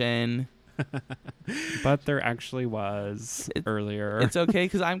competition. But there actually was earlier. It's okay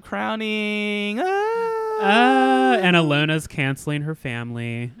because I'm crowning. And Alona's canceling her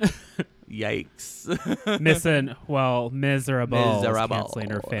family. Yikes. Miserable is canceling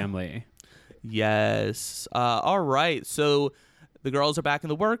her family. Yes. All right. So the girls are back in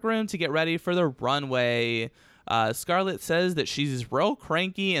the workroom to get ready for the runway. Scarlett says that she's real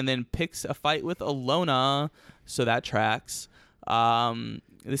cranky and then picks a fight with Alona. So that tracks.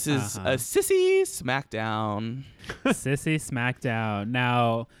 This is a sissy smackdown. Sissy smackdown.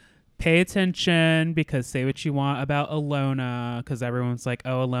 Now, pay attention because say what you want about Alona because everyone's like,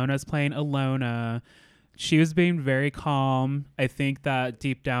 oh, Alona's playing Alona. She was being very calm. I think that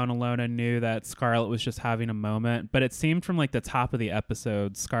deep down Alona knew that Scarlett was just having a moment, but it seemed from like the top of the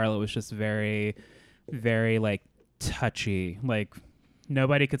episode, Scarlett was just very, very like touchy. Like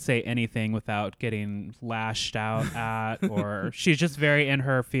nobody could say anything without getting lashed out at, or she's just very in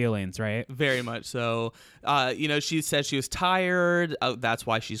her feelings, right? Very much so. She said she was tired. That's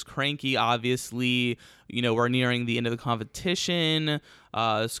why she's cranky, obviously. We're nearing the end of the competition.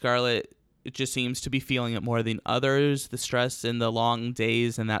 Scarlett, it just seems to be feeling it more than others, the stress and the long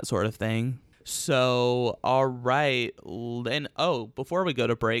days and that sort of thing. So, all right. And, before we go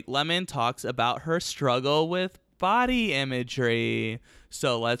to break, Lemon talks about her struggle with body imagery.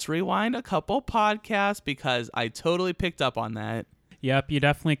 So let's rewind a couple podcasts because I totally picked up on that. Yep, you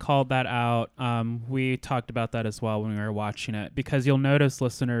definitely called that out. We talked about that as well when we were watching it because you'll notice,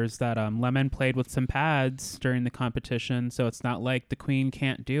 listeners, that Lemon played with some pads during the competition, so it's not like the queen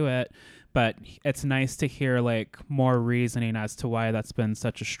can't do it, but it's nice to hear like more reasoning as to why that's been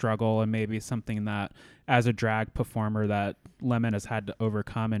such a struggle and maybe something that as a drag performer that Lemon has had to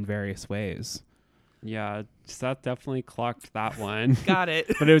overcome in various ways. Yeah, Seth definitely clocked that one. Got it.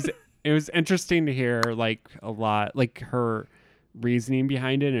 But it was interesting to hear like a lot, like her reasoning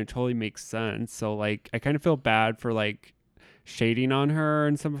behind it, and it totally makes sense. So like I kind of feel bad for like shading on her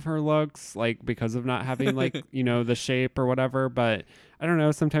and some of her looks, like because of not having like the shape or whatever. But I don't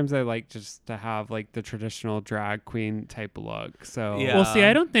know, sometimes I like just to have like the traditional drag queen type look. So yeah. Well, see,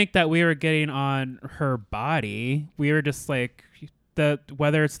 I don't think that we were getting on her body. We were just like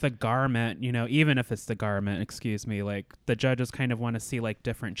whether it's the garment, even if it's the garment, like the judges kind of want to see like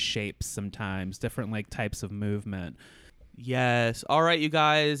different shapes sometimes, different like types of movement. Yes. All right, you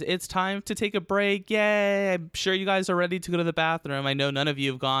guys, it's time to take a break. Yay. I'm sure you guys are ready to go to the bathroom. I know none of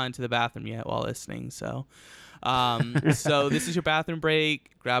you have gone to the bathroom yet while listening. So this is your bathroom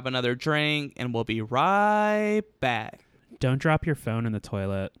break. Grab another drink and we'll be right back. Don't drop your phone in the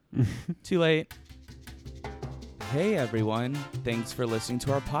toilet. Too late. Hey, everyone. Thanks for listening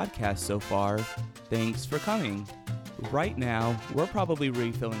to our podcast so far. Thanks for coming. Right now, we're probably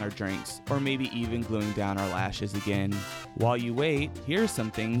refilling our drinks or maybe even gluing down our lashes again. While you wait, here are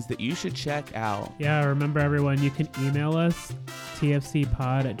some things that you should check out. Yeah, remember everyone, you can email us,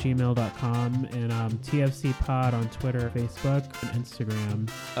 tfcpod@gmail.com and tfcpod on Twitter, Facebook, and Instagram.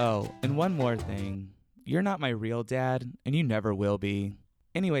 Oh, and one more thing. You're not my real dad, and you never will be.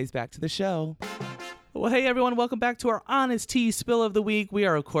 Anyways, back to the show. Well, hey, everyone. Welcome back to our Honest Tea Spill of the Week. We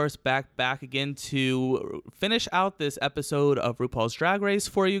are, of course, back again to finish out this episode of RuPaul's Drag Race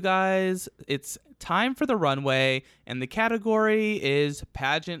for you guys. It's time for the runway, and the category is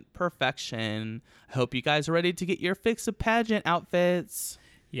Pageant Perfection. I hope you guys are ready to get your fix of pageant outfits.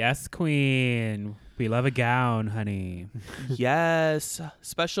 Yes, queen. We love a gown, honey. Yes.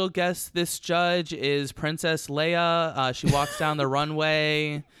 Special guest this judge is Princess Leia. She walks down the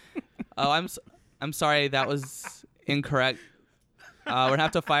runway. Oh, I'm sorry, that was incorrect. We're going to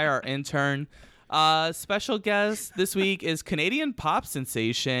have to fire our intern. Special guest this week is Canadian pop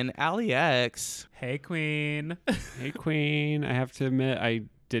sensation, Ali X. Hey, queen. Hey, queen. I have to admit, I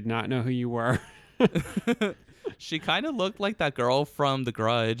did not know who you were. She kind of looked like that girl from The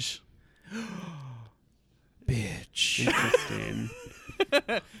Grudge. Bitch. Interesting.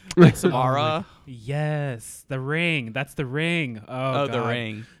 Like Samara. Yes, the ring. That's the ring. Oh, God. The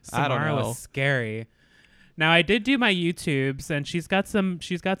ring. I don't Samara know. was scary. Now I did do my YouTubes, and she's got some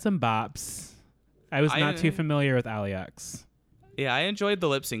bops. I was not too familiar with Ali X. Yeah, I enjoyed the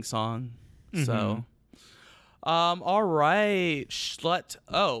lip sync song. Mm-hmm. So, all right,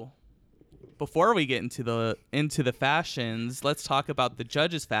 before we get into the fashions, let's talk about the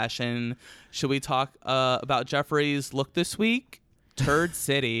judges' fashion. Should we talk about Jeffrey's look this week? Turd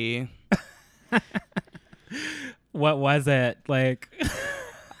City. What was it like?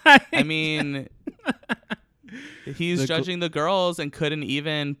 I mean, he's judging the girls and couldn't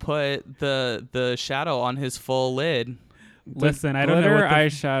even put the shadow on his full lid. Listen, I don't know Glitter what the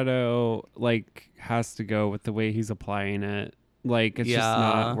eyeshadow like has to go with the way he's applying it. Like it's just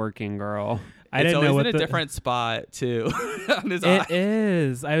not working, girl. I It's didn't know always what in a the, different spot too on his eye. It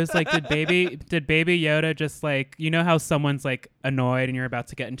is. I was like, did baby Yoda just like, you know how someone's like annoyed and you're about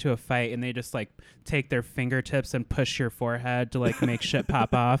to get into a fight and they just like take their fingertips and push your forehead to like make shit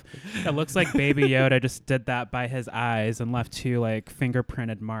pop off? It looks like baby Yoda just did that by his eyes and left two like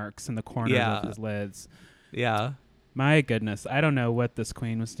fingerprinted marks in the corners of his lids. Yeah. My goodness. I don't know what this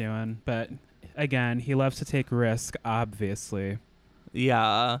queen was doing, but again, he loves to take risk, obviously.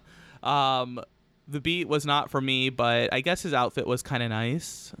 Yeah. The beat was not for me, but I guess his outfit was kind of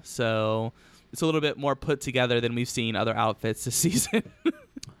nice. So it's a little bit more put together than we've seen other outfits this season.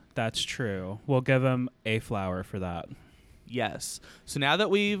 That's true. We'll give him a flower for that. Yes. So now that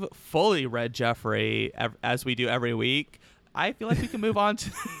we've fully read Jeffrey, as we do every week, I feel like we can move on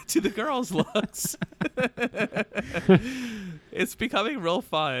to the girls' looks. It's becoming real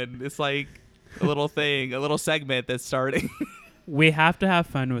fun. It's like a little thing, a little segment that's starting. We have to have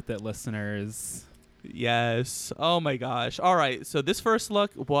fun with it, listeners. Yes. Oh my gosh. All right. So this first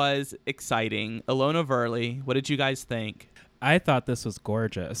look was exciting. Ilona Verley, what did you guys think? I thought this was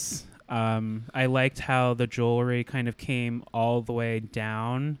gorgeous. I liked how the jewelry kind of came all the way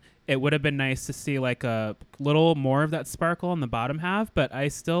down. It would have been nice to see like a little more of that sparkle on the bottom half, but I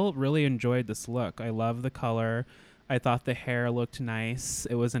still really enjoyed this look. I love the color. I thought the hair looked nice.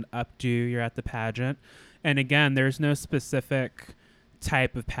 It was an updo. You're at the pageant. And again, there's no specific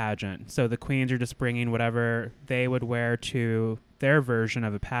type of pageant. So the queens are just bringing whatever they would wear to their version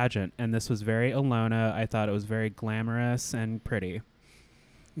of a pageant. And this was very Ilona. I thought it was very glamorous and pretty.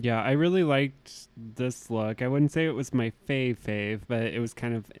 Yeah, I really liked this look. I wouldn't say it was my fave, but it was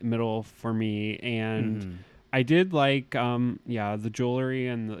kind of middle for me. And I did like, the jewelry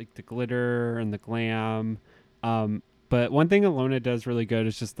and like the glitter and the glam. But one thing Ilona does really good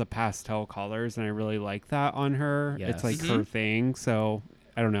is just the pastel colors, and I really like that on her. Yes. It's like her thing. So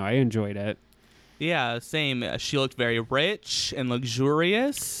I don't know. I enjoyed it. Yeah, same. She looked very rich and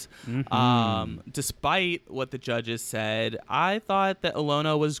luxurious. Despite what the judges said, I thought that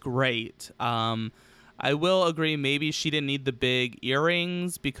Ilona was great. I will agree, maybe she didn't need the big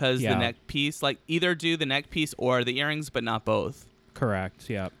earrings because the neck piece, like either do the neck piece or the earrings, but not both. Correct.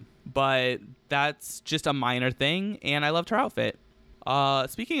 Yep. But that's just a minor thing, and I loved her outfit.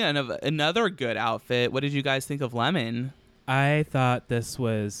 Speaking of another good outfit, what did you guys think of Lemon? I thought this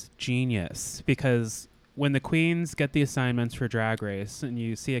was genius because when the queens get the assignments for Drag Race and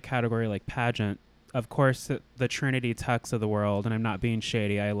you see a category like pageant, of course, the Trinity Tux of the world, and I'm not being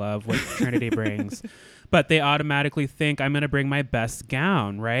shady, I love what Trinity brings, but they automatically think I'm going to bring my best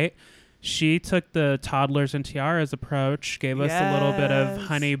gown, right? She took the toddlers and tiaras approach, gave us a little bit of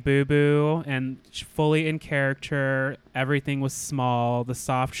Honey Boo Boo, and fully in character. Everything was small. The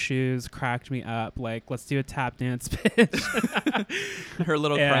soft shoes cracked me up. Like, let's do a tap dance, bitch. Her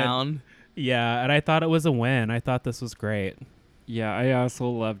little crown. Yeah, and I thought it was a win. I thought this was great. Yeah, I also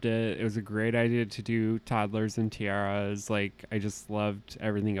loved it. It was a great idea to do toddlers and tiaras. Like, I just loved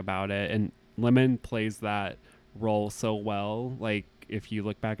everything about it. And Lemon plays that role so well. Like, if you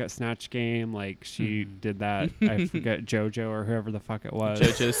look back at Snatch Game, like she did that. I forget JoJo or whoever the fuck it was.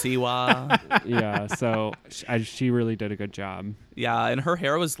 JoJo Siwa. Yeah, so she really did a good job. Yeah, and her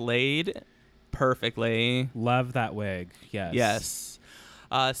hair was laid perfectly. Love that wig. Yes.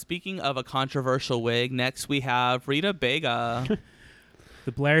 Yes. Speaking of a controversial wig, next we have Rita Bega.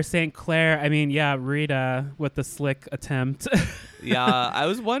 The Blair St. Clair. I mean, yeah, Rita with the slick attempt. Yeah, I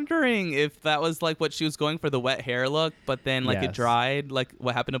was wondering if that was like what she was going for, the wet hair look, but then like it dried, like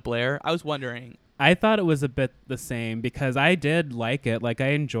what happened to Blair. I was wondering. I thought it was a bit the same because I did like it. Like I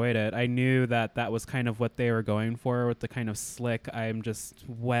enjoyed it. I knew that that was kind of what they were going for with the kind of slick, I'm just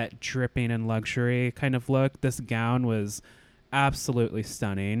wet, dripping in luxury kind of look. This gown was absolutely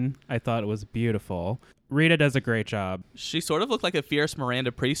stunning. I thought it was beautiful. Rita does a great job. She sort of looked like a fierce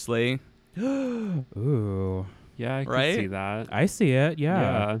Miranda Priestley. Ooh. Yeah, I Right? can see that. I see it.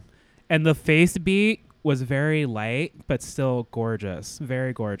 Yeah. And the face beat was very light, but still gorgeous.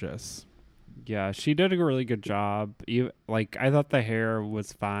 Very gorgeous. Yeah, she did a really good job. Like, I thought the hair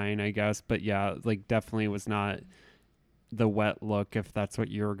was fine, I guess, but yeah, like definitely was not the wet look if that's what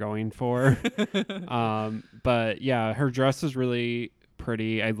you were going for. But yeah, her dress was really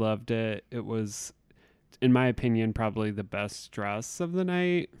pretty. I loved it. It was, in my opinion, probably the best dress of the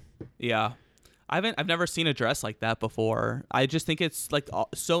night. Yeah. I've never seen a dress like that before. I just think it's like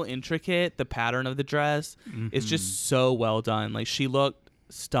so intricate. The pattern of the dress is just so well done. Like she looked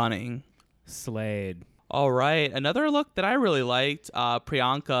stunning. Slayed. All right. Another look that I really liked,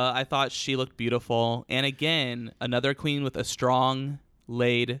 Priyanka. I thought she looked beautiful. And again, another queen with a strong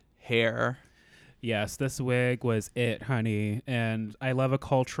laid hair. Yes, this wig was it, honey. And I love a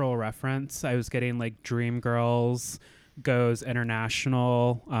cultural reference. I was getting like Dreamgirls goes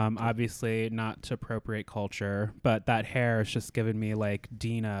international. Obviously not to appropriate culture, but that hair is just giving me like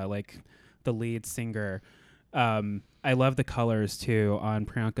Dina, like the lead singer. I love the colors too on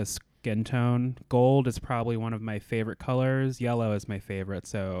Priyanka's skin tone. Gold is probably one of my favorite colors. Yellow is my favorite,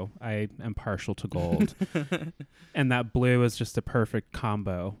 so I am partial to gold. And that blue is just a perfect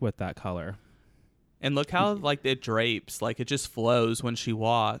combo with that color. And look how like it drapes, like it just flows when she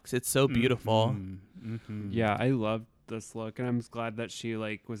walks. It's so beautiful. Yeah, I love this look, and I'm glad that she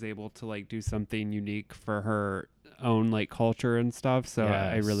like was able to like do something unique for her own like culture and stuff. So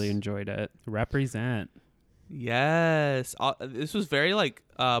I really enjoyed it. Represent. Yes. This was very like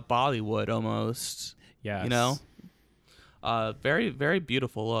Bollywood almost. Yes. You know? Very, very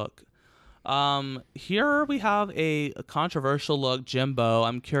beautiful look. Here we have a controversial look, Jimbo.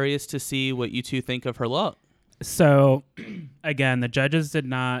 I'm curious to see what you two think of her look. So, again, the judges did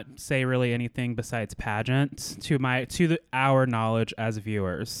not say really anything besides pageant to our knowledge as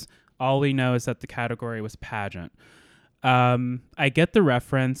viewers. All we know is that the category was pageant. I get the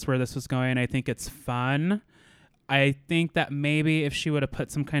reference where this was going. I think it's fun. I think that maybe if she would have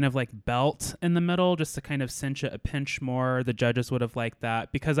put some kind of like belt in the middle just to kind of cinch it a pinch more, the judges would have liked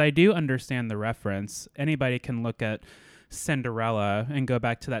that, because I do understand the reference. Anybody can look at Cinderella and go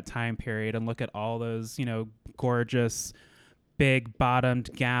back to that time period and look at all those, you know, gorgeous big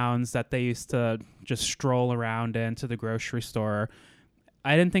bottomed gowns that they used to just stroll around into the grocery store.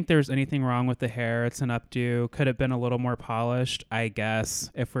 I didn't think there was anything wrong with the hair. It's an updo. Could have been a little more polished, I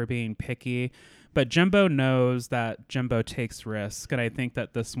guess, if we're being picky. But Jimbo knows that Jimbo takes risk, and I think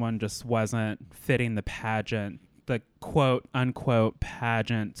that this one just wasn't fitting the pageant, the quote unquote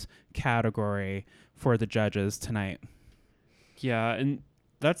pageant category for the judges tonight. Yeah, and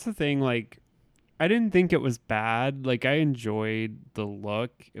that's the thing, like, I didn't think it was bad. Like, I enjoyed the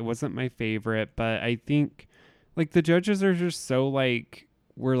look. It wasn't my favorite, but I think, like, the judges are just so, like,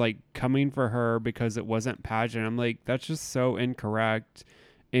 we're, like, coming for her because it wasn't pageant. I'm like, that's just so incorrect.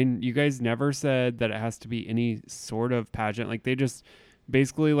 And you guys never said that it has to be any sort of pageant. Like, they just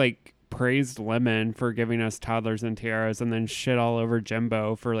basically, like, praised Lemon for giving us toddlers and tiaras and then shit all over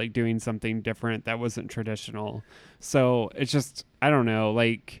Jimbo for, like, doing something different that wasn't traditional. So it's just, I don't know,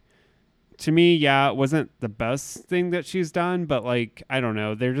 like, to me, yeah, it wasn't the best thing that she's done, but, like, I don't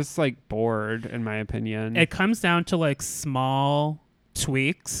know. They're just, like, bored, in my opinion. It comes down to, like, small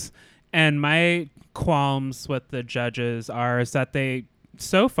tweaks. And my qualms with the judges is that they,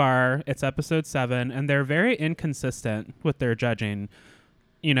 so far, it's episode 7, and they're very inconsistent with their judging.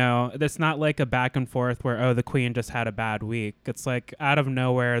 You know, it's not like a back and forth where, oh, the queen just had a bad week. It's like out of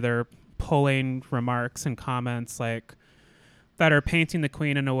nowhere, they're pulling remarks and comments like that are painting the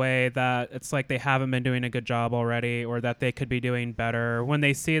queen in a way that it's like they haven't been doing a good job already, or that they could be doing better. When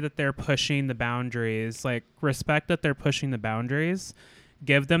they see that they're pushing the boundaries, like, respect that they're pushing the boundaries.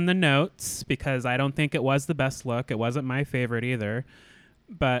 Give them the notes, because I don't think it was the best look. It wasn't my favorite either.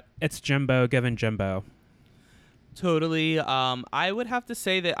 But it's Jimbo giving Jimbo. Totally. I would have to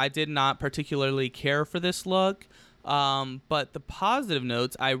say that I did not particularly care for this look. But the positive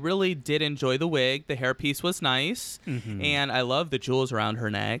notes, I really did enjoy the wig. The hairpiece was nice. And I love the jewels around her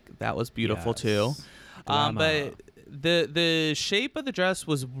neck. That was beautiful too. But the shape of the dress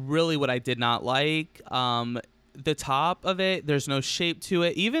was really what I did not like. The top of it, there's no shape to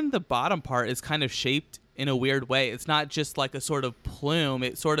it. Even the bottom part is kind of shaped in a weird way. It's not just like a sort of plume.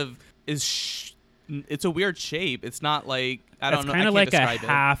 It sort of is it's a weird shape. It's not like, I don't know. It's kind of like a it.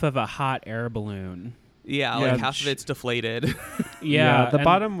 half of a hot air balloon. Yeah, like half of it's deflated. Yeah, the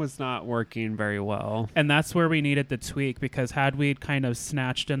bottom was not working very well. And that's where we needed the tweak, because had we kind of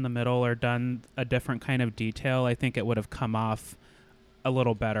snatched in the middle or done a different kind of detail, I think it would have come off a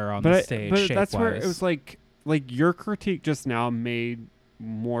little better on the stage. But that's where it was like your critique just now made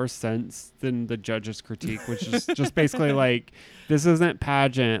more sense than the judges' critique, which is just basically like, this isn't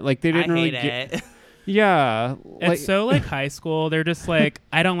pageant. Like, they didn't really get it. Yeah. It's so like high school. They're just like,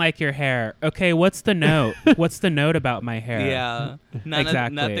 I don't like your hair. Okay, what's the note? What's the note about my hair? Yeah.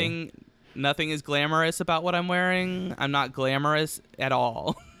 Nothing is glamorous about what I'm wearing. I'm not glamorous at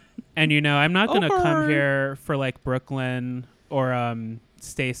all. And, you know, I'm not going to come here for like Brooklyn or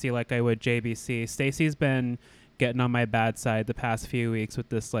Stacy like I would JBC. Stacy's been getting on my bad side the past few weeks with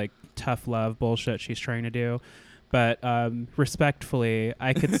this like tough love bullshit she's trying to do. But respectfully,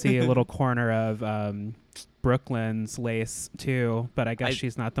 I could see a little corner of Brooklyn's lace too, but I guess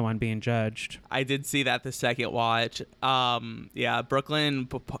she's not the one being judged. I did see that the second watch. Yeah, Brooklyn,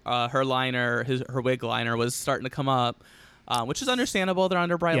 her wig liner was starting to come up, which is understandable. They're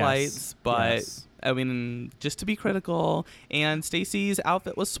under bright lights, but I mean, just to be critical. And Stacey's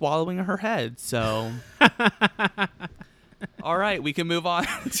outfit was swallowing her head, so. All right, we can move on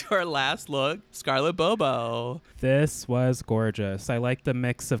to our last look, Scarlett Bobo. This was gorgeous. I like the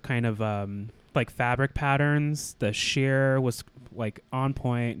mix of kind of like fabric patterns. The sheer was like on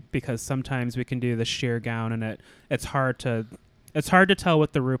point because sometimes we can do the sheer gown and it's hard to tell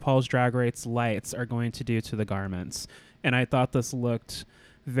what the RuPaul's Drag Race lights are going to do to the garments. And I thought this looked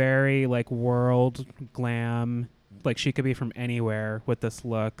very like world glam. Like she could be from anywhere with this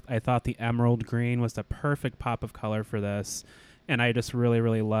look. I thought the emerald green was the perfect pop of color for this. And I just really,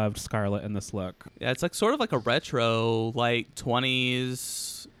 really loved Scarlett in this look. Yeah, it's like sort of like a retro, like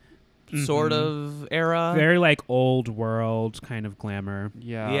 20s sort of era. Very like old world kind of glamour.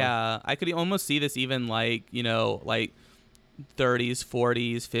 Yeah. Yeah, I could almost see this even like, you know, like 30s,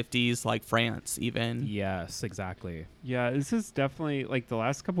 40s, 50s, like France even. Yes, exactly. Yeah, this is definitely like the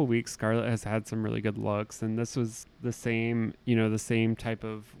last couple of weeks Scarlett has had some really good looks, and this was the same, you know, the same type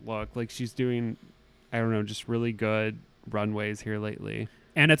of look. Like she's doing, I don't know, just really good runways here lately.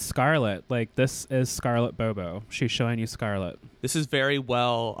 And it's Scarlett. Like this is Scarlett Bobo. She's showing you Scarlett. This is very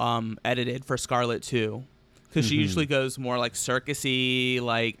well edited for Scarlett too. Because she usually goes more like circusy,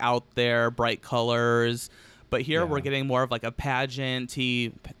 like out there, bright colors. But here we're getting more of like a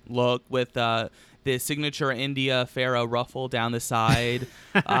pageant-y look with the signature India Pharaoh ruffle down the side.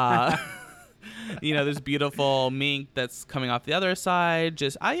 You know, this beautiful mink that's coming off the other side.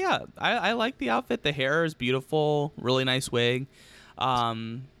 Just, I like the outfit. The hair is beautiful. Really nice wig.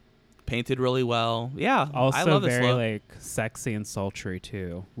 Painted really well. Yeah, Also I love this very look. like sexy and sultry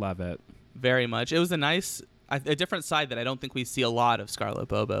too. Love it. Very much. It was a different side that I don't think we see a lot of Scarlett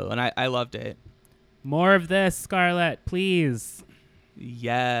Bobo, and I loved it. More of this, Scarlett, please.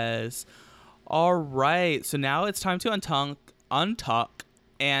 Yes. All right. So now it's time to untuck.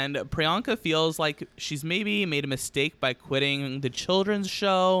 And Priyanka feels like she's maybe made a mistake by quitting the children's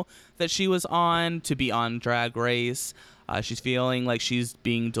show that she was on to be on Drag Race. She's feeling like she's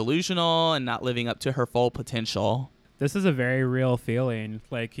being delusional and not living up to her full potential. This is a very real feeling.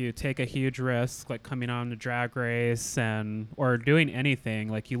 Like you take a huge risk, like coming on the Drag Race or doing anything.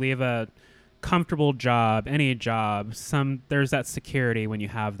 Like you leave a comfortable job, any job, there's that security when you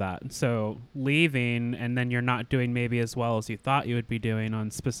have that. So leaving and then you're not doing maybe as well as you thought you would be doing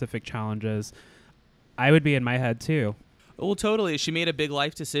on specific challenges, I would be in my head too. Well, totally. She made a big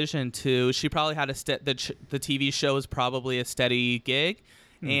life decision too. She probably had the TV show was probably a steady gig,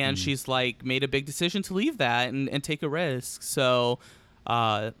 and she's like made a big decision to leave that and take a risk. So,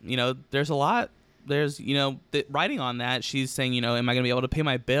 you know, there's a lot. There's, you know, writing on that. She's saying, you know, am I going to be able to pay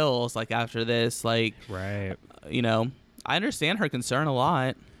my bills like after this? Like, Right. You know, I understand her concern a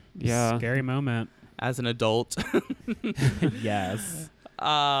lot Yeah. Scary moment. as an adult. Yes.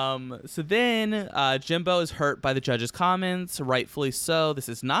 So then Jimbo is hurt by the judges' comments, rightfully so. This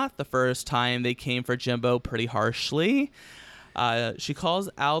is not the first time they came for Jimbo pretty harshly. She calls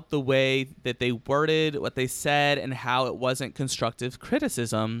out the way that they worded what they said and how it wasn't constructive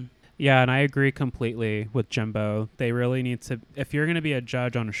criticism. Yeah, and I agree completely with Jimbo. They really need to, if you're going to be a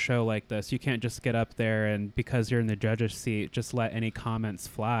judge on a show like this, you can't just get up there and because you're in the judge's seat, just let any comments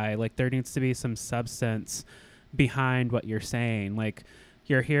fly. Like there needs to be some substance behind what you're saying. Like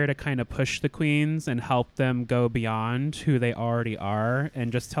you're here to kind of push the queens and help them go beyond who they already are.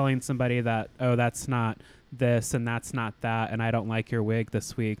 And just telling somebody that, oh, that's not this and that's not that, and I don't like your wig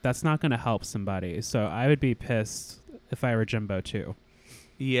this week, that's not going to help somebody. So I would be pissed if I were Jimbo too.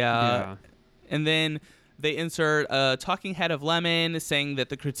 Yeah. And then they insert a talking head of Lemon saying that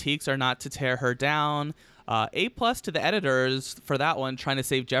the critiques are not to tear her down. A+ to the editors for that one, trying to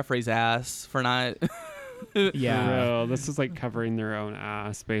save Jeffrey's ass for not... Yeah. For real. This is like covering their own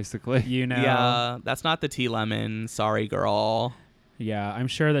ass, basically. You know? Yeah, that's not the tea Lemon. Sorry, girl. Yeah, I'm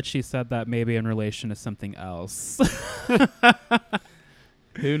sure that she said that maybe in relation to something else.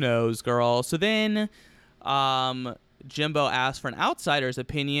 Who knows, girl? So then Jimbo asks for an outsider's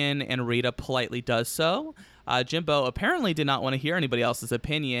opinion, and Rita politely does so. Jimbo apparently did not want to hear anybody else's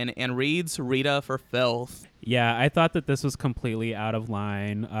opinion and reads Rita for filth. Yeah, I thought that this was completely out of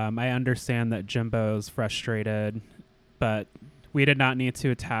line. I understand that Jimbo's frustrated, but we did not need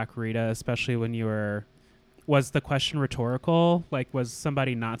to attack Rita, especially when you were was the question rhetorical? Like, was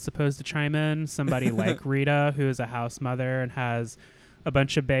somebody not supposed to chime in? Somebody like Rita, who is a house mother and has a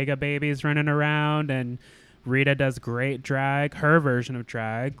bunch of Bega babies running around, and Rita does great drag, her version of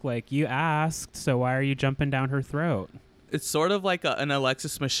drag. Like, you asked, so why are you jumping down her throat? It's sort of like an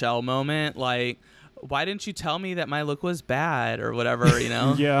Alexis Michelle moment. Like, why didn't you tell me that my look was bad or whatever, you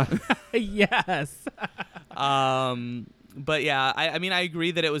know? Yeah. Yes. But yeah, I mean, I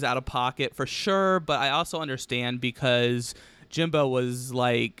agree that it was out of pocket for sure, but I also understand because Jimbo was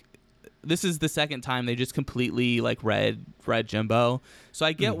like, this is the second time they just completely like read Jimbo. So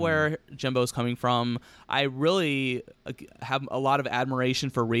I get where Jimbo's coming from. I really have a lot of admiration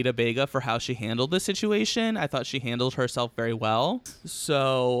for Rita Bega for how she handled the situation. I thought she handled herself very well.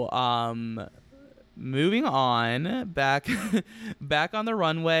 So, moving on, back on the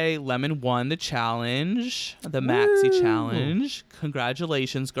runway, Lemon won the challenge, the Maxi challenge.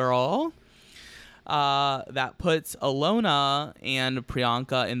 Congratulations, girl. That puts Alona and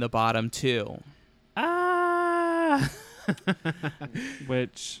Priyanka in the bottom two.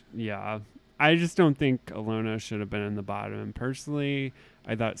 Which, yeah. I just don't think Alona should have been in the bottom. Personally,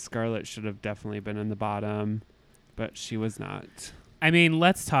 I thought Scarlett should have definitely been in the bottom, but she was not. I mean,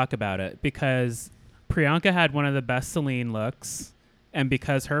 let's talk about it, because Priyanka had one of the best Celine looks, and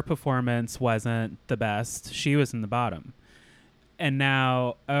because her performance wasn't the best, she was in the bottom. And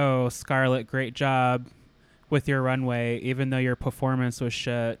now, oh, Scarlett, great job with your runway. Even though your performance was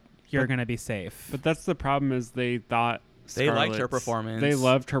shit, you're going to be safe. But that's the problem, is they thought They liked her Scarlett's- performance. They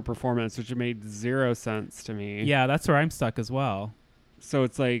loved her performance, which made zero sense to me. Yeah, that's where I'm stuck as well. So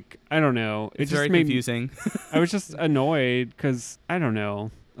it's like, I don't know. It It's just very made confusing. I was just annoyed because, I don't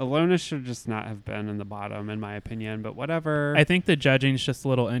know. Alona should just not have been in the bottom, in my opinion, but whatever. I think the judging's just a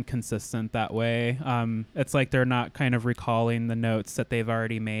little inconsistent that way. It's like they're not kind of recalling the notes that they've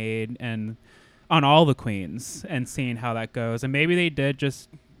already made and on all the queens and seeing how that goes. And maybe they did just,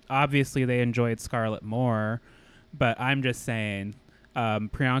 obviously they enjoyed Scarlett more, but I'm just saying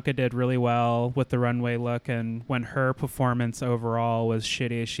Priyanka did really well with the runway look, and when her performance overall was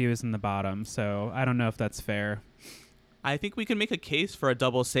shitty, she was in the bottom. So I don't know if that's fair. I think we can make a case for a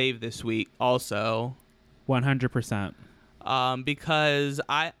double save this week also. 100%. Because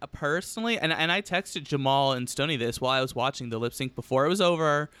I personally, and I texted Jamal and Stoney this while I was watching the lip sync before it was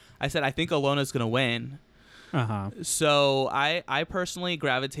over. I said, I think Alona's going to win. Uh-huh. So I personally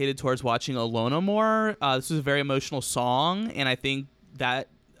gravitated towards watching Alona more. This was a very emotional song, and I think that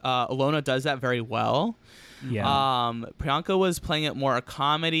Alona does that very well. Yeah. Priyanka was playing it more a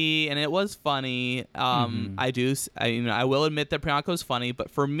comedy, and it was funny. I will admit that Priyanka was funny,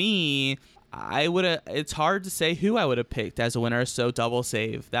 but for me, it's hard to say who I would have picked as a winner. So double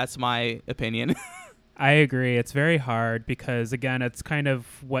save. That's my opinion. I agree. It's very hard because, again, it's kind of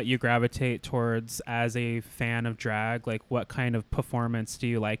what you gravitate towards as a fan of drag. Like, what kind of performance do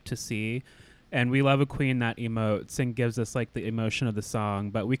you like to see? And we love a queen that emotes and gives us, like, the emotion of the song.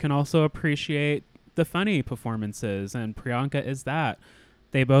 But we can also appreciate the funny performances, and Priyanka is that.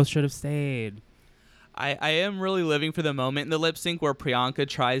 They both should have stayed. I am really living for the moment in the lip sync where Priyanka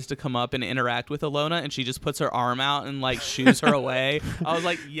tries to come up and interact with Alona, and she just puts her arm out and like shoos her away. I was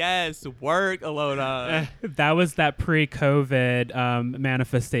like, yes, work, Alona. That was that pre-COVID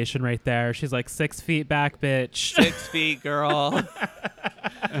manifestation right there. She's like 6 feet back, bitch. 6 feet, girl.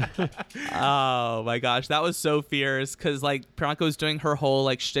 Oh my gosh, that was so fierce because like Priyanka was doing her whole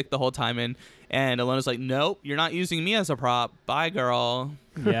like shtick the whole time, and Alona's like, nope, you're not using me as a prop. Bye, girl.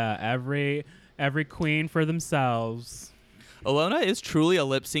 Yeah, every queen for themselves. Alona is truly a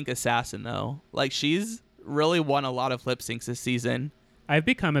lip sync assassin, though. Like, she's really won a lot of lip syncs this season. I've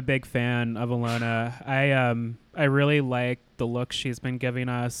become a big fan of Alona. I really like the look she's been giving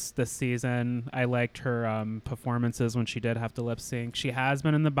us this season. I liked her performances when she did have to lip sync. She has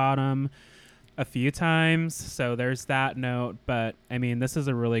been in the bottom a few times, so there's that note. But, I mean, this is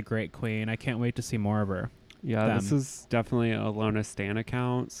a really great queen. I can't wait to see more of her. Yeah, this is definitely a Alona Stan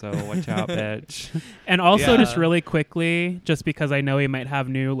account, so watch out, bitch. And also, Yeah. just really quickly, just because I know we might have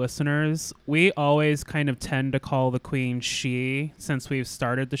new listeners, we always kind of tend to call the queen she. Since we've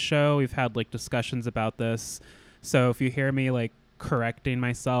started the show, we've had like discussions about this. So if you hear me like correcting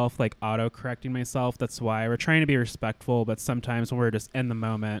myself, like auto-correcting myself, that's why. We're trying to be respectful, but sometimes when we're just in the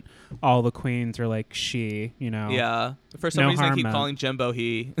moment, all the queens are like she, you know? Yeah. For some No reason, I harm keep meant. calling Jimbo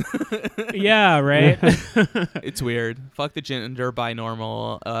he. Yeah, right? It's weird. Fuck the gender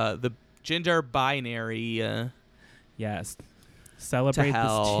binormal. The gender binary. Yes. Celebrate this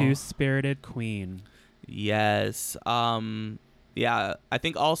hell. two-spirited queen. Yes. Yeah, I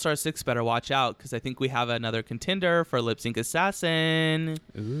think All Star 6 better watch out because I think we have another contender for Lip Sync Assassin.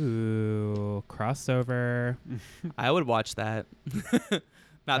 Ooh, crossover. I would watch that.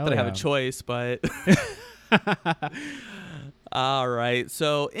 Not Hell that I have yeah. a choice, but. All right.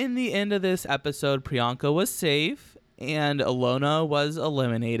 So in the end of this episode, Priyanka was safe and Alona was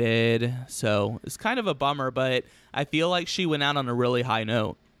eliminated. So it's kind of a bummer, but I feel like she went out on a really high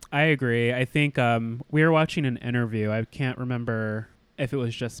note. I agree. I think we were watching an interview. I can't remember if it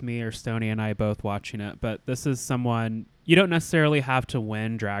was just me or Stoney and I both watching it, but this is someone you don't necessarily have to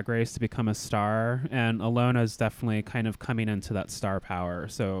win Drag Race to become a star, and Alona is definitely kind of coming into that star power.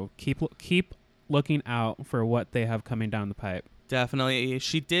 So keep looking out for what they have coming down the pipe. Definitely.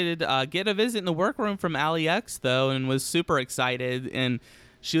 She did get a visit in the workroom from Ali X, though, and was super excited, and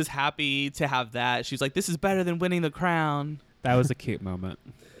she was happy to have that. She was like, this is better than winning the crown. That was a cute moment.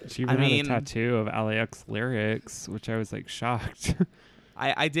 She even had a tattoo of Alex lyrics, which I was like shocked.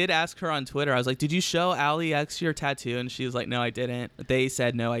 I did ask her on Twitter. I was like, did you show Ali X your tattoo? And she was like, no, I didn't. They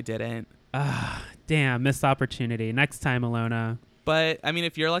said, no, I didn't. Damn, missed opportunity. Next time, Alona. But, I mean,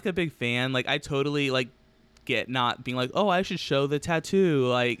 if you're like a big fan, like I totally like get not being like, oh, I should show the tattoo.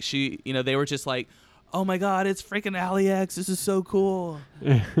 Like they were just like, oh my God, it's freaking Ali X. This is so cool.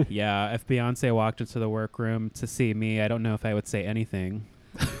 Yeah, if Beyonce walked into the workroom to see me, I don't know if I would say anything.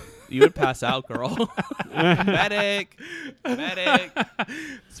 You would pass out, girl. Medic.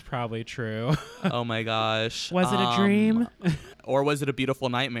 It's probably true. Oh my gosh. Was it a dream? Or was it a beautiful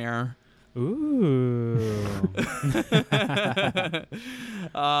nightmare? Ooh.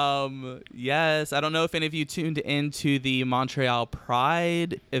 Yes. I don't know if any of you tuned into the Montreal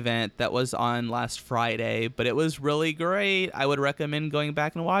Pride event that was on last Friday, but it was really great. I would recommend going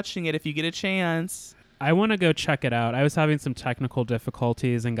back and watching it if you get a chance. I want to go check it out. I was having some technical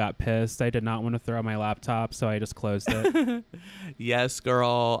difficulties and got pissed. I did not want to throw my laptop, so I just closed it. Yes,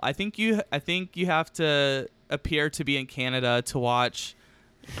 girl. I think you have to appear to be in Canada to watch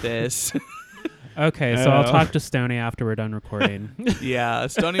this. Okay, so I'll talk to Stoney after we're done recording. Yeah,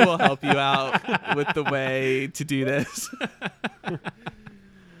 Stoney will help you out with the way to do this.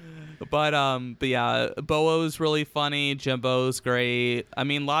 But yeah, Bowo's really funny. Jimbo's great. I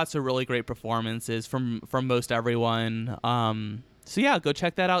mean, lots of really great performances from most everyone. So yeah, go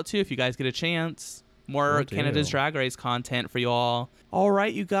check that out too if you guys get a chance. More Will do. Canada's Drag Race content for you all. All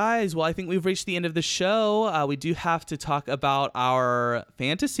right, you guys. Well, I think we've reached the end of the show. We do have to talk about our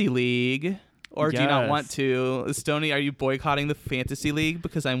fantasy league. Or do you not Yes. want to? Stoney, are you boycotting the fantasy league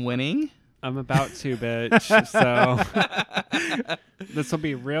because I'm winning? I'm about to, bitch. So this will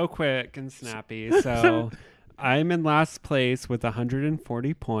be real quick and snappy. So I'm in last place with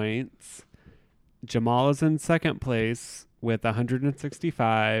 140 points. Jamal is in second place with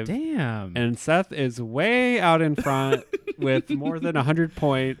 165. Damn. And Seth is way out in front with more than 100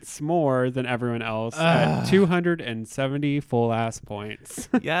 points more than everyone else at 270 full ass points.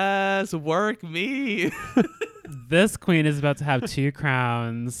 Yes, work me. This queen is about to have 2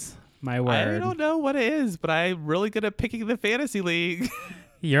 crowns. My I word. don't know what it is, but I'm really good at picking the fantasy league.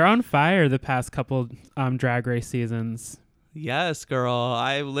 You're on fire the past couple Drag Race seasons. Yes, girl.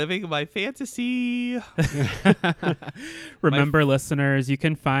 I'm living my fantasy. Remember, listeners, you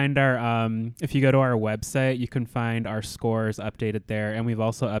can find our if you go to our website, you can find our scores updated there, and we've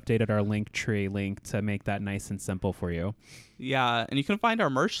also updated our Linktree link to make that nice and simple for you. Yeah, and you can find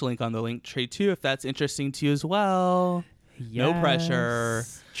our merch link on the Linktree too if that's interesting to you as well. No pressure.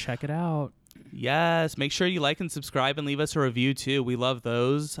 Yes. Check it out. Yes, make sure you like and subscribe and leave us a review too. We love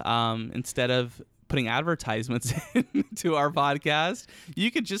those. Instead of putting advertisements into our podcast, you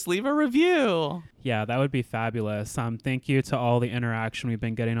could just leave a review. Yeah, that would be fabulous. Thank you to all the interaction we've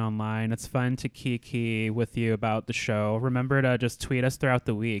been getting online. It's fun to kiki with you about the show. Remember to just tweet us throughout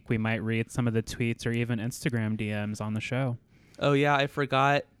the week. We might read some of the tweets or even Instagram DMs on the show. Oh yeah, I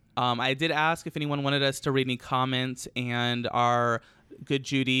forgot. I did ask if anyone wanted us to read any comments, and our good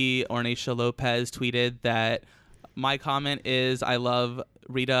Judy Ornacia Lopez tweeted that my comment is I love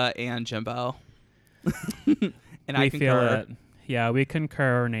Rita and Jimbo. And I concur. Feel it. Yeah, we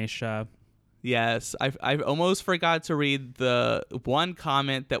concur, Ornacia. Yes, I almost forgot to read the one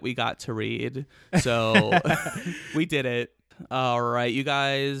comment that we got to read. So we did it. All right, you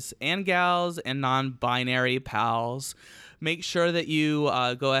guys and gals and non-binary pals. Make sure that you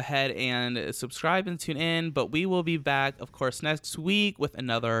go ahead and subscribe and tune in. But we will be back, of course, next week with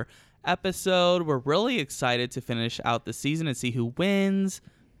another episode. We're really excited to finish out the season and see who wins.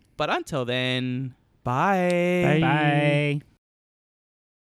 But until then, bye. Bye.